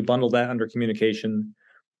skill if we bundle that under communication.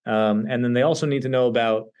 And then they also need to know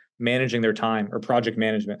about managing their time or project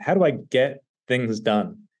management. How do I get things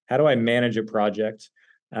done? How do I manage a project?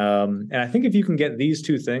 And I think if you can get these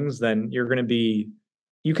two things, then you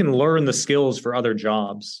can learn the skills for other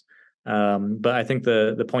jobs. But I think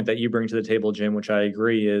the point that you bring to the table, Jim, which I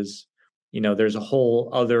agree is, there's a whole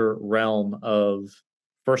other realm of,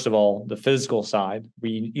 first of all, the physical side.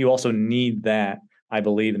 You also need that, I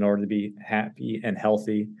believe, in order to be happy and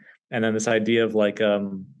healthy. And then this idea of like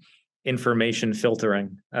information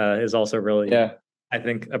filtering is also really, I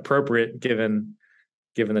think, appropriate given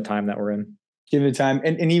the time that we're in. Given the time,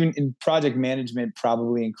 and even in project management,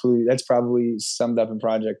 that's probably summed up in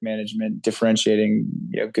project management, differentiating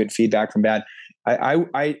good feedback from bad.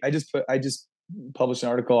 I just published an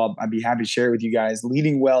article. I'd be happy to share it with you guys.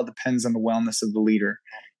 Leading well depends on the wellness of the leader.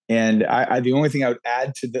 And the only thing I would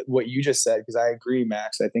add to what you just said, because I agree,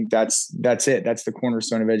 Max, I think that's it. That's the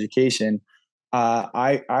cornerstone of education.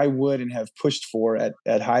 I would and have pushed for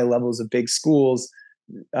at high levels of big schools.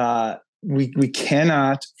 We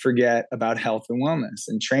cannot forget about health and wellness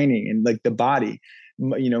and training and like the body.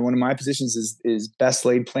 One of my positions is best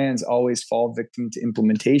laid plans always fall victim to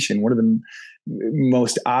implementation. One of the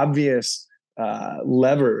most obvious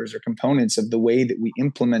levers or components of the way that we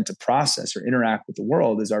implement a process or interact with the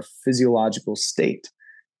world is our physiological state.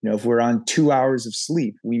 If we're on 2 hours of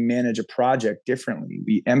sleep, we manage a project differently.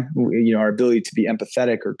 Our ability to be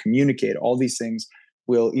empathetic or communicate, all these things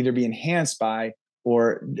will either be enhanced by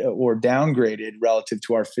or downgraded relative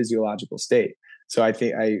to our physiological state. So I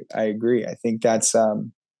think I agree. I think that's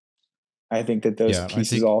I think that those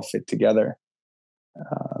pieces all fit together.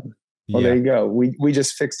 There you go. We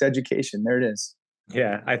just fixed education. There it is.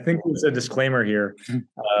 Yeah, I think there's a disclaimer here.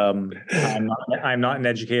 I'm not an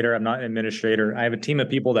educator. I'm not an administrator. I have a team of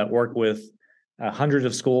people that work with hundreds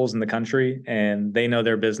of schools in the country, and they know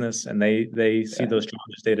their business, and they see those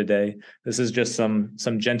challenges day to day. This is just some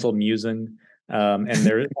gentle musing. And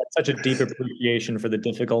there is such a deep appreciation for the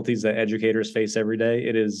difficulties that educators face every day.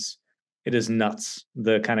 It is nuts,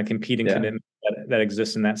 the kind of competing commitment that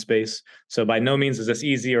exists in that space. So by no means is this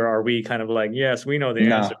easy, or are we kind of like, yes, we know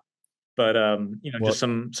the answer. But just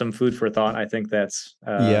some food for thought. I think that's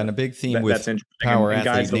and a big theme with that's interesting. Power and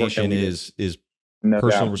Athlete Nation is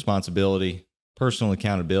personal responsibility, personal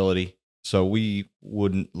accountability. So we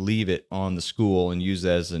wouldn't leave it on the school and use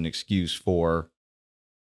that as an excuse for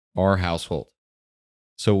our household.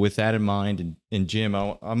 So with that in mind, and Jim,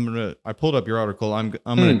 I pulled up your article. I'm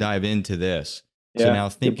gonna dive into this. Yeah, so now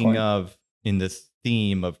thinking of in the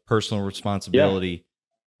theme of personal responsibility,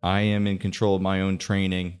 I am in control of my own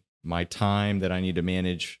training, my time that I need to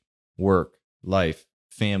manage work, life,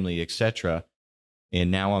 family, etc.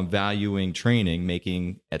 And now I'm valuing training,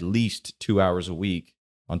 making at least 2 hours a week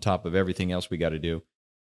on top of everything else we got to do.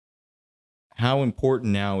 How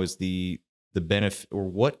important now is the benefit,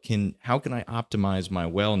 or how can I optimize my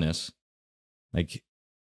wellness? Like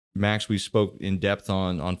Max, we spoke in depth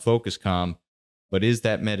on FocusCalm, but is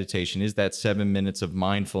that meditation, is that 7 minutes of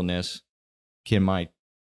mindfulness, can my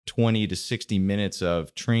 20 to 60 minutes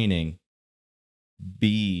of training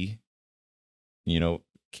be,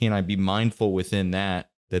 can I be mindful within that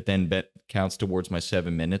then counts towards my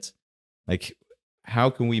 7 minutes? Like, how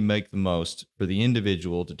can we make the most for the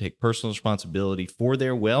individual to take personal responsibility for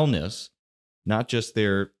their wellness, not just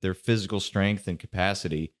their physical strength and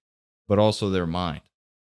capacity, but also their mind?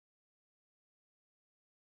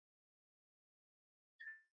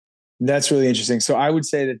 That's really interesting. So I would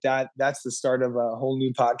say that's the start of a whole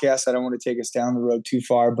new podcast. I don't want to take us down the road too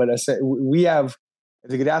far, but I said we have, at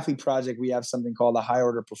the Good Athlete Project, we have something called a high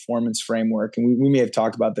order performance framework. And we may have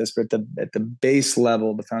talked about this, but at the base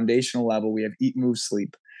level, the foundational level, we have eat, move,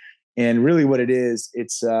 sleep. And really what it is,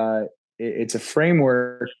 it's a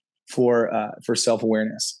framework for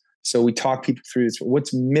self-awareness. So we talk people through this.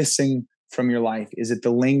 What's missing from your life? Is it the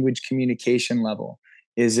language communication level?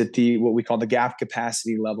 Is it what we call the gap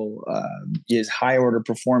capacity level? Is high order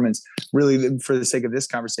performance? Really, for the sake of this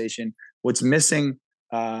conversation, what's missing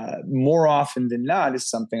more often than not is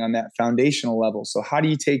something on that foundational level. So how do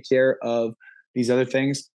you take care of these other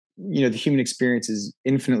things? The human experience is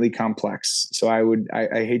infinitely complex. So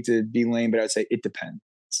I hate to be lame, but I would say it depends.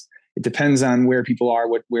 It depends on where people are,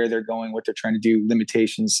 where they're going, what they're trying to do,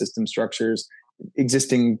 limitations, system structures,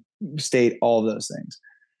 existing state, all of those things.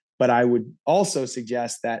 But I would also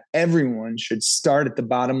suggest that everyone should start at the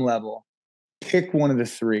bottom level, pick one of the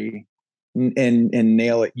three, and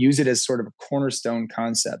nail it. Use it as sort of a cornerstone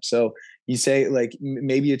concept. So you say, like,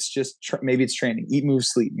 maybe it's training, eat, move,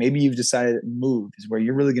 sleep. Maybe you've decided that move is where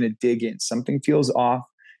you're really going to dig in. Something feels off.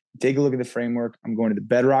 Take a look at the framework. I'm going to the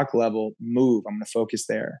bedrock level, move. I'm going to focus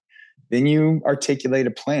there. Then you articulate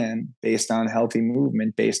a plan based on healthy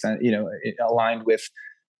movement, based on, aligned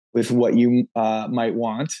with what you might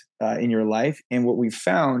want in your life. And what we've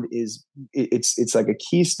found is it's like a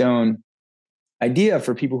keystone idea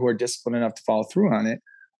for people who are disciplined enough to follow through on it.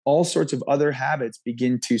 All sorts of other habits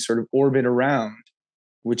begin to sort of orbit around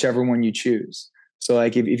whichever one you choose. So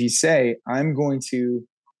like if you say, I'm going to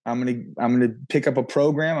pick up a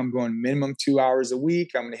program, I'm going minimum 2 hours a week,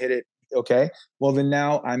 I'm going to hit it. Okay. Well, then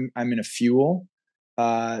now I'm in a fuel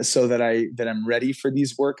so that I'm ready for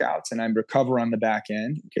these workouts and I'm recover on the back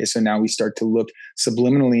end. Okay. So now we start to look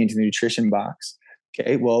subliminally into the nutrition box.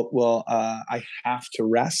 Okay. Well, I have to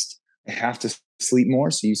rest. I have to sleep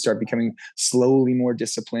more. So you start becoming slowly more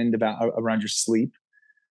disciplined around your sleep.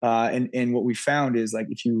 And what we found is, like,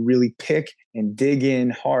 if you really pick and dig in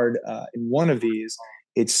hard in one of these,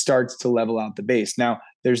 it starts to level out the base. Now,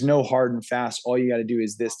 there's no hard and fast. All you got to do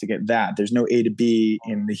is this to get that. There's no A to B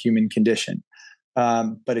in the human condition.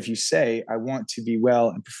 But if you say, I want to be well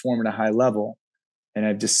and perform at a high level, and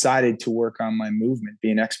I've decided to work on my movement, be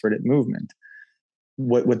an expert at movement,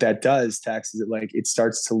 what that does, Tex, is it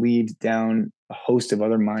starts to lead down a host of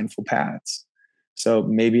other mindful paths. So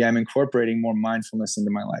maybe I'm incorporating more mindfulness into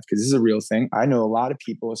my life, because this is a real thing. I know a lot of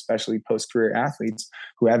people, especially post-career athletes,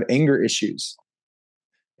 who have anger issues,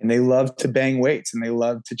 and they love to bang weights and they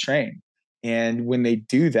love to train. And when they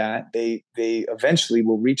do that, they eventually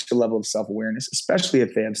will reach the level of self-awareness, especially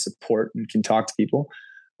if they have support and can talk to people,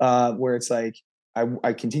 where it's like,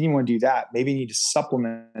 I continue to do that. Maybe you need to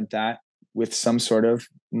supplement that with some sort of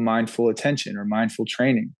mindful attention or mindful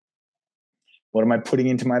training. What am I putting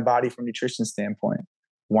into my body from a nutrition standpoint?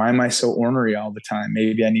 Why am I so ornery all the time?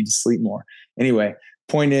 Maybe I need to sleep more. Anyway,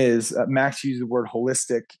 point is, Max used the word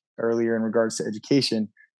holistic earlier in regards to education.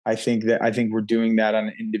 I think we're doing that on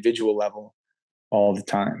an individual level all the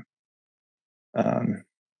time.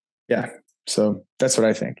 So that's what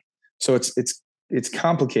I think. So it's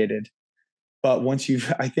complicated, but once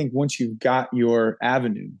you've got your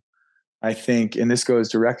avenue, I think, and this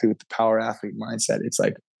goes directly with the power athlete mindset, it's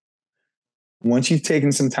like, once you've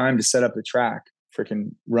taken some time to set up the track,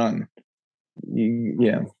 freaking run,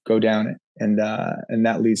 go down it. And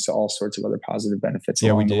that leads to all sorts of other positive benefits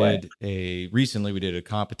along the way. Recently we did a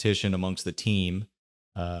competition amongst the team.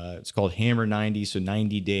 It's called Hammer 90. So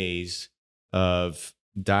 90 days of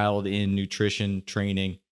dialed in nutrition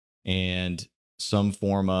training and some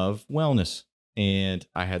form of wellness. And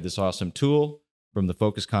I had this awesome tool from the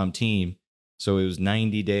FocusCom team. So it was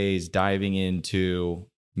 90 days diving into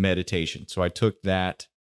meditation. So I took that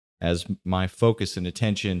as my focus and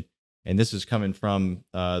attention. And this is coming from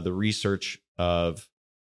the research of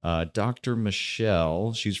Dr.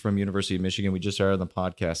 Michelle. She's from University of Michigan. We just started on the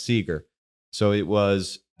podcast, Seeger. So it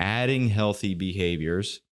was adding healthy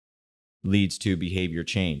behaviors leads to behavior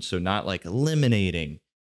change. So not like eliminating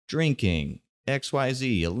drinking,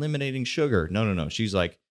 XYZ, eliminating sugar. No. She's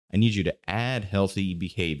like, I need you to add healthy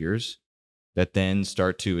behaviors that then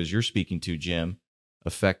start to, as you're speaking to, Jim,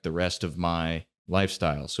 affect the rest of my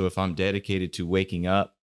lifestyle. So if I'm dedicated to waking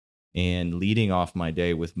up and leading off my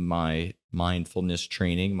day with my mindfulness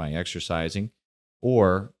training, my exercising,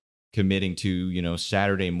 or committing to,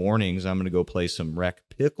 Saturday mornings, I'm going to go play some rec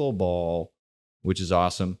pickleball, which is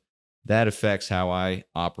awesome. That affects how I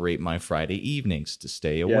operate my Friday evenings to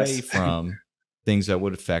stay away from things that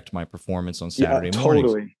would affect my performance on Saturday mornings.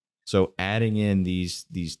 Totally. So adding in these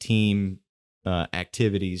team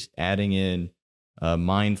activities, adding in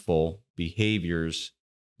mindful behaviors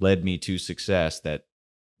led me to success that,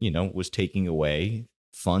 was taking away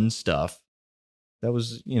fun stuff that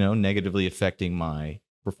was, negatively affecting my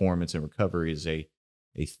performance and recovery as a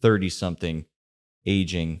 30-something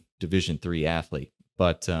aging Division III athlete.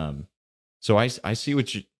 But so I see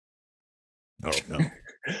what you. Oh no,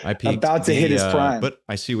 I peaked. About to hit his prime. But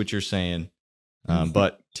I see what you're saying.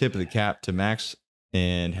 But tip of the cap to Max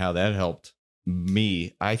and how that helped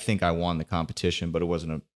me. I think I won the competition, but it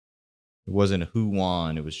wasn't a who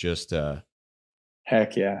won. It was just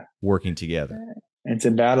heck yeah, working together. It's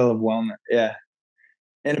a battle of wellness. Yeah,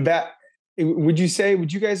 and would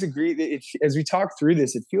you guys agree that as we talk through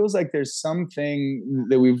this, it feels like there's something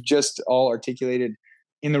that we've just all articulated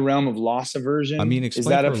in the realm of loss aversion? I mean, is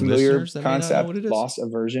that a familiar that concept? Loss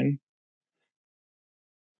aversion,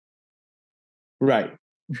 right?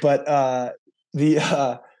 But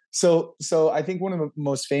so I think one of the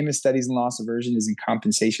most famous studies in loss aversion is in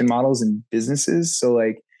compensation models in businesses. So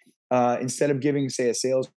like instead of giving, say, a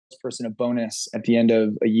salesperson a bonus at the end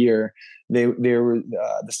of a year,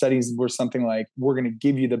 the studies were something like, we're going to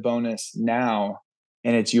give you the bonus now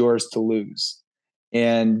and it's yours to lose.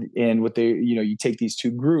 And what you take these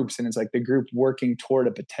two groups, and it's like the group working toward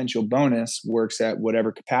a potential bonus works at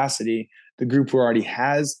whatever capacity. The group who already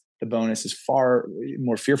has the bonus is far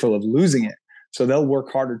more fearful of losing it. So they'll work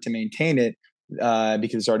harder to maintain it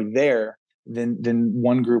because it's already there than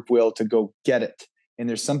one group will to go get it. And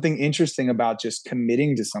there's something interesting about just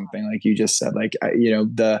committing to something, like you just said. Like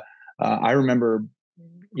I remember,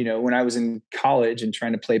 when I was in college and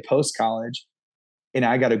trying to play post college, and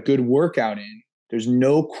I got a good workout in. There's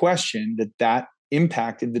no question that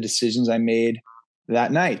impacted the decisions I made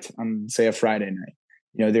that night on, say, a Friday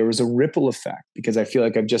night. There was a ripple effect because I feel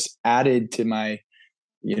like I've just added to my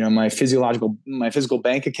physical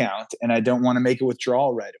bank account, and I don't want to make a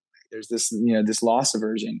withdrawal right away. There's this loss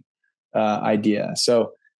aversion idea.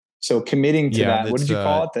 So committing to that. What did you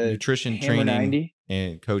call it? The nutrition training 90?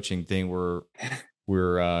 And coaching thing. We're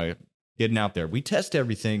getting out there. We test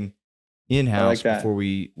everything in-house before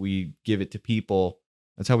we give it to people.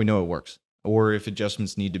 That's how we know it works. Or if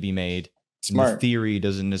adjustments need to be made. Smart. The theory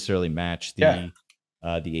doesn't necessarily match the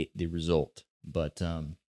result. But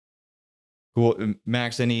cool.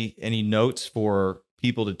 Max, any notes for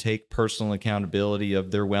people to take personal accountability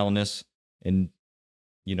of their wellness and,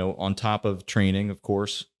 on top of training, of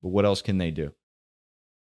course, but what else can they do?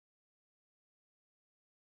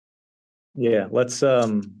 Yeah, let's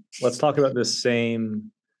talk about this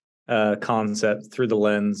same concept through the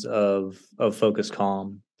lens of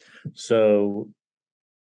FocusCom. So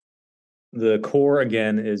the core,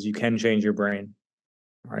 again, is you can change your brain,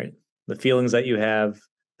 right? The feelings that you have,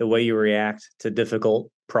 the way you react to difficult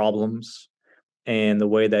problems, and the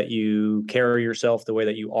way that you carry yourself, the way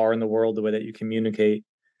that you are in the world, the way that you communicate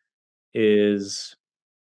is,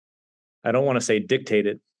 I don't want to say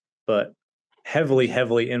dictated, but heavily,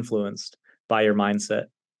 heavily influenced by your mindset.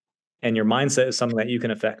 And your mindset is something that you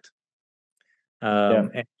can affect.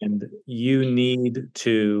 And you need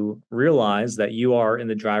to realize that you are in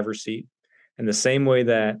the driver's seat. In the same way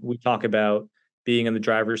that we talk about being in the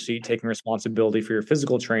driver's seat, taking responsibility for your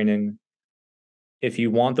physical training, if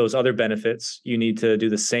you want those other benefits, you need to do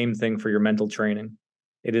the same thing for your mental training.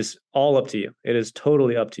 It is all up to you. It is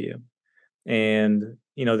totally up to you. And,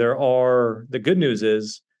 the good news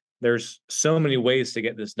is there's so many ways to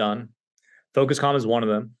get this done. Focus Calm is one of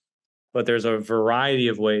them, but there's a variety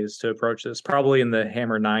of ways to approach this. Probably in the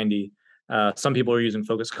Hammer 90, some people are using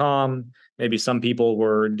Focus Calm. Maybe some people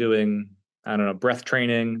were doing, I don't know, breath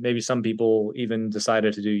training. Maybe some people even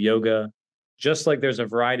decided to do yoga. Just like there's a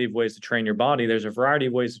variety of ways to train your body, there's a variety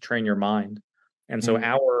of ways to train your mind. And so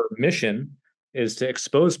our mission is to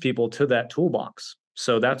expose people to that toolbox.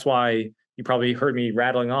 So that's why you probably heard me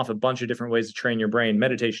rattling off a bunch of different ways to train your brain: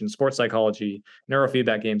 meditation, sports psychology,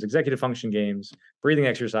 neurofeedback games, executive function games, breathing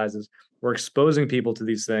exercises. We're exposing people to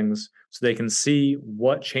these things so they can see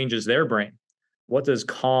what changes their brain. What does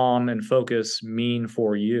calm and focus mean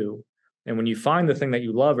for you? And when you find the thing that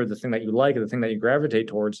you love, or the thing that you like, or the thing that you gravitate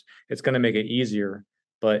towards, it's going to make it easier.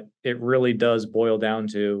 But it really does boil down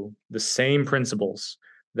to the same principles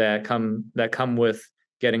that come with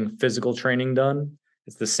getting physical training done.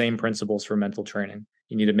 It's the same principles for mental training.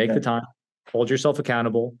 You need to make the time, hold yourself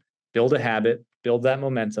accountable, build a habit, build that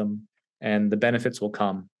momentum, and the benefits will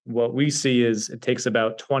come. What we see is it takes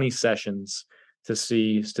about 20 sessions to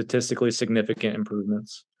see statistically significant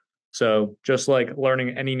improvements. So just like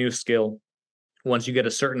learning any new skill, once you get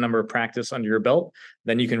a certain number of practice under your belt,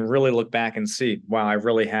 then you can really look back and see, wow, I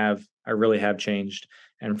really have changed.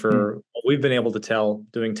 And for what we've been able to tell,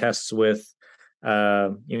 doing tests with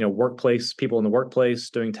workplace people in the workplace,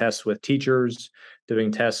 doing tests with teachers,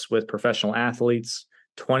 doing tests with professional athletes,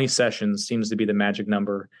 20 sessions seems to be the magic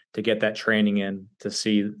number to get that training in, to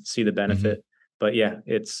see the benefit. Mm-hmm. But yeah,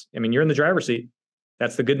 you're in the driver's seat.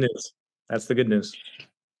 That's the good news.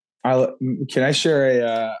 Can I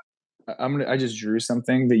share I just drew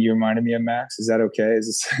something that you reminded me of, Max. Is that okay?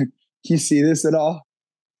 Can you see this at all?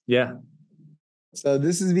 Yeah. So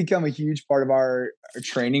this has become a huge part of our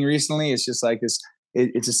training recently. It's just like this.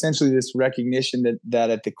 It's essentially this recognition that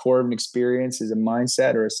at the core of an experience is a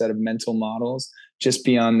mindset or a set of mental models. Just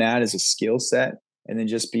beyond that is a skill set, and then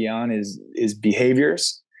just beyond is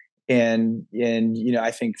behaviors. And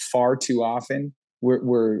I think far too often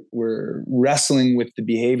we're wrestling with the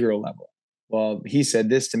behavioral level. Well, he said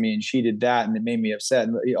this to me and she did that, and it made me upset.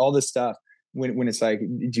 And all this stuff. When it's like,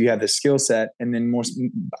 do you have the skill set? And then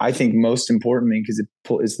I think most importantly, because it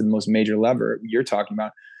is the most major lever, you're talking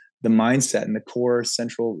about the mindset and the core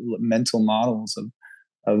central mental models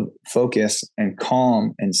of focus and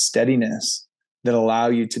calm and steadiness that allow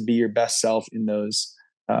you to be your best self in those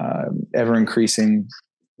ever increasing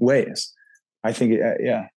ways. I think,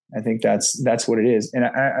 I think that's what it is. And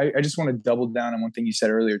I just want to double down on one thing you said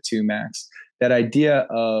earlier too, Max, that idea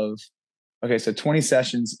of, okay, so 20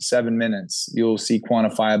 sessions, 7 minutes, you'll see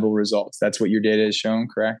quantifiable results. That's what your data has shown,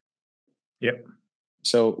 correct? Yep.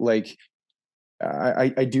 So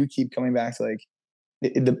I do keep coming back to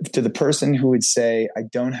to the person who would say, I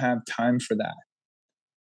don't have time for that,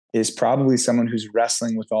 is probably someone who's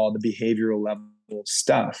wrestling with all the behavioral level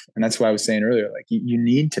stuff. And that's why I was saying earlier, you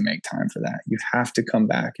need to make time for that. You have to come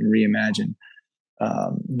back and reimagine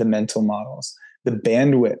the mental models. The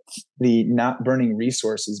bandwidth, the not burning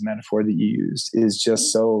resources metaphor that you used is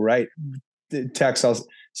just so right. Tex,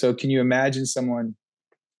 so can you imagine someone,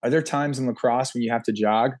 are there times in lacrosse when you have to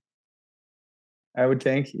jog? I would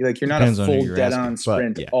think you're not Depends a full dead on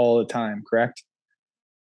sprint all the time, correct?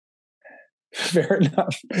 Fair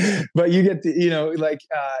enough. But you get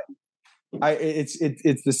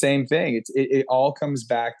it's the same thing. It all comes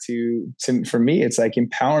back to for me, it's like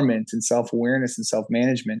empowerment and self-awareness and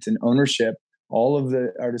self-management and ownership. All of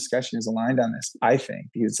our discussion is aligned on this, I think,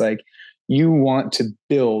 because you want to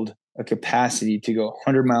build a capacity to go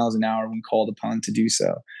 100 miles an hour when called upon to do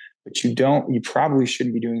so, but you probably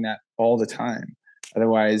shouldn't be doing that all the time.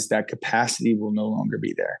 Otherwise that capacity will no longer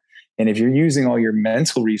be there. And if you're using all your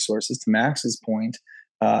mental resources, to Max's point,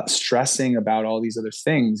 stressing about all these other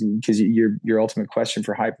things, because your ultimate question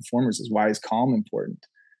for high performers is, why is calm important?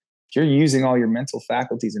 If you're using all your mental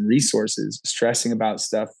faculties and resources, stressing about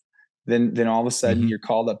stuff, then all of a sudden you're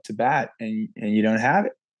called up to bat and you don't have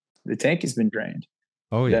it. The tank has been drained.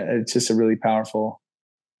 Oh yeah. It's just a really powerful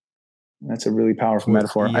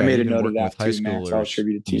metaphor. Yeah, I made a note of that too, Max. I'll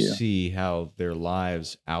attribute it to you. You see how their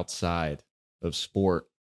lives outside of sport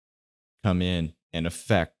come in and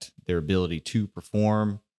affect their ability to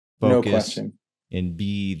perform, focus, no question, and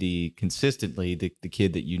be consistently the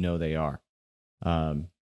kid that they are.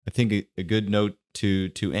 I think a good note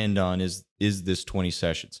to end on is this 20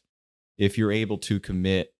 sessions. If you're able to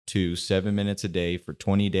commit to 7 minutes a day for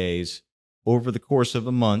 20 days over the course of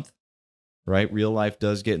a month, right? Real life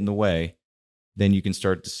does get in the way. Then you can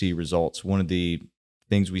start to see results. One of the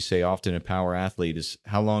things we say often in Power Athlete is,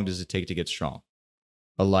 how long does it take to get strong?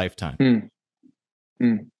 A lifetime.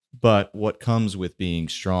 But what comes with being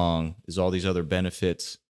strong is all these other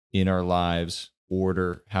benefits in our lives: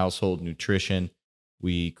 order, household, nutrition.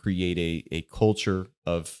 We create a culture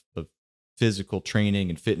of physical training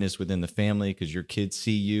and fitness within the family because your kids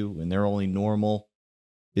see you and they're only normal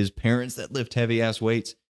is parents that lift heavy ass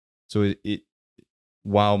weights. So it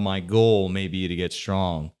while my goal may be to get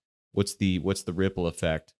strong, what's the ripple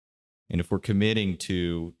effect? And if we're committing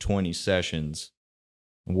to 20 sessions,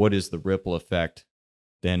 what is the ripple effect?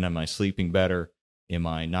 Then am I sleeping better? Am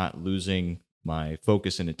I not losing my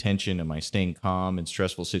focus and attention? Am I staying calm in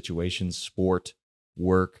stressful situations, sport,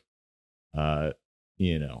 work,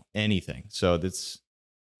 anything? So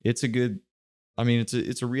it's a good, I mean,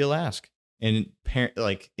 it's a real ask. And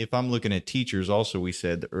like if I'm looking at teachers, also we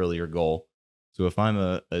said the earlier goal. So if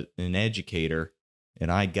I'm an educator and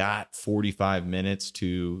I got 45 minutes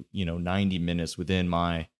to 90 minutes within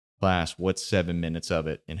my class, what's 7 minutes of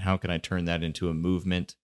it, and how can I turn that into a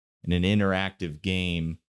movement and an interactive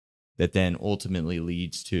game that then ultimately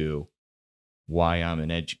leads to why I'm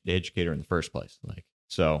an educator in the first place? Like,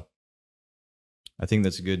 so I think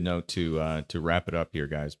that's a good note to wrap it up here,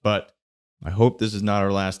 guys. But I hope this is not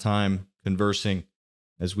our last time conversing.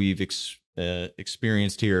 As we've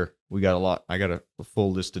experienced here, we got a lot. I got a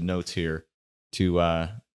full list of notes here to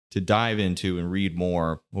dive into and read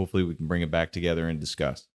more. Hopefully we can bring it back together and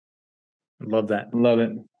discuss. Love that. Love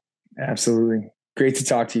it. Absolutely. Great to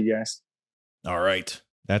talk to you guys. All right.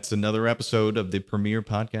 That's another episode of the premier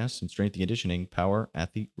podcast in strength and conditioning, Power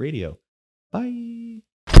Athlete Radio. Bye.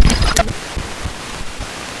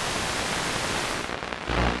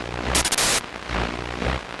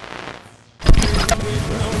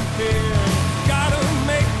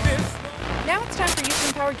 Now it's time for you to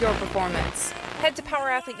empower your performance. Head to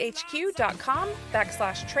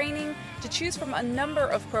powerathletehq.com/training to choose from a number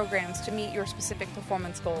of programs to meet your specific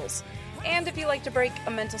performance goals. And if you like to break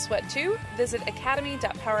a mental sweat too, visit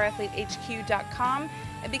academy.powerathletehq.com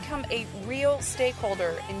and become a real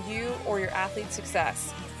stakeholder in you or your athlete's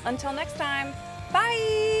success. Until next time,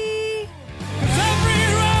 bye!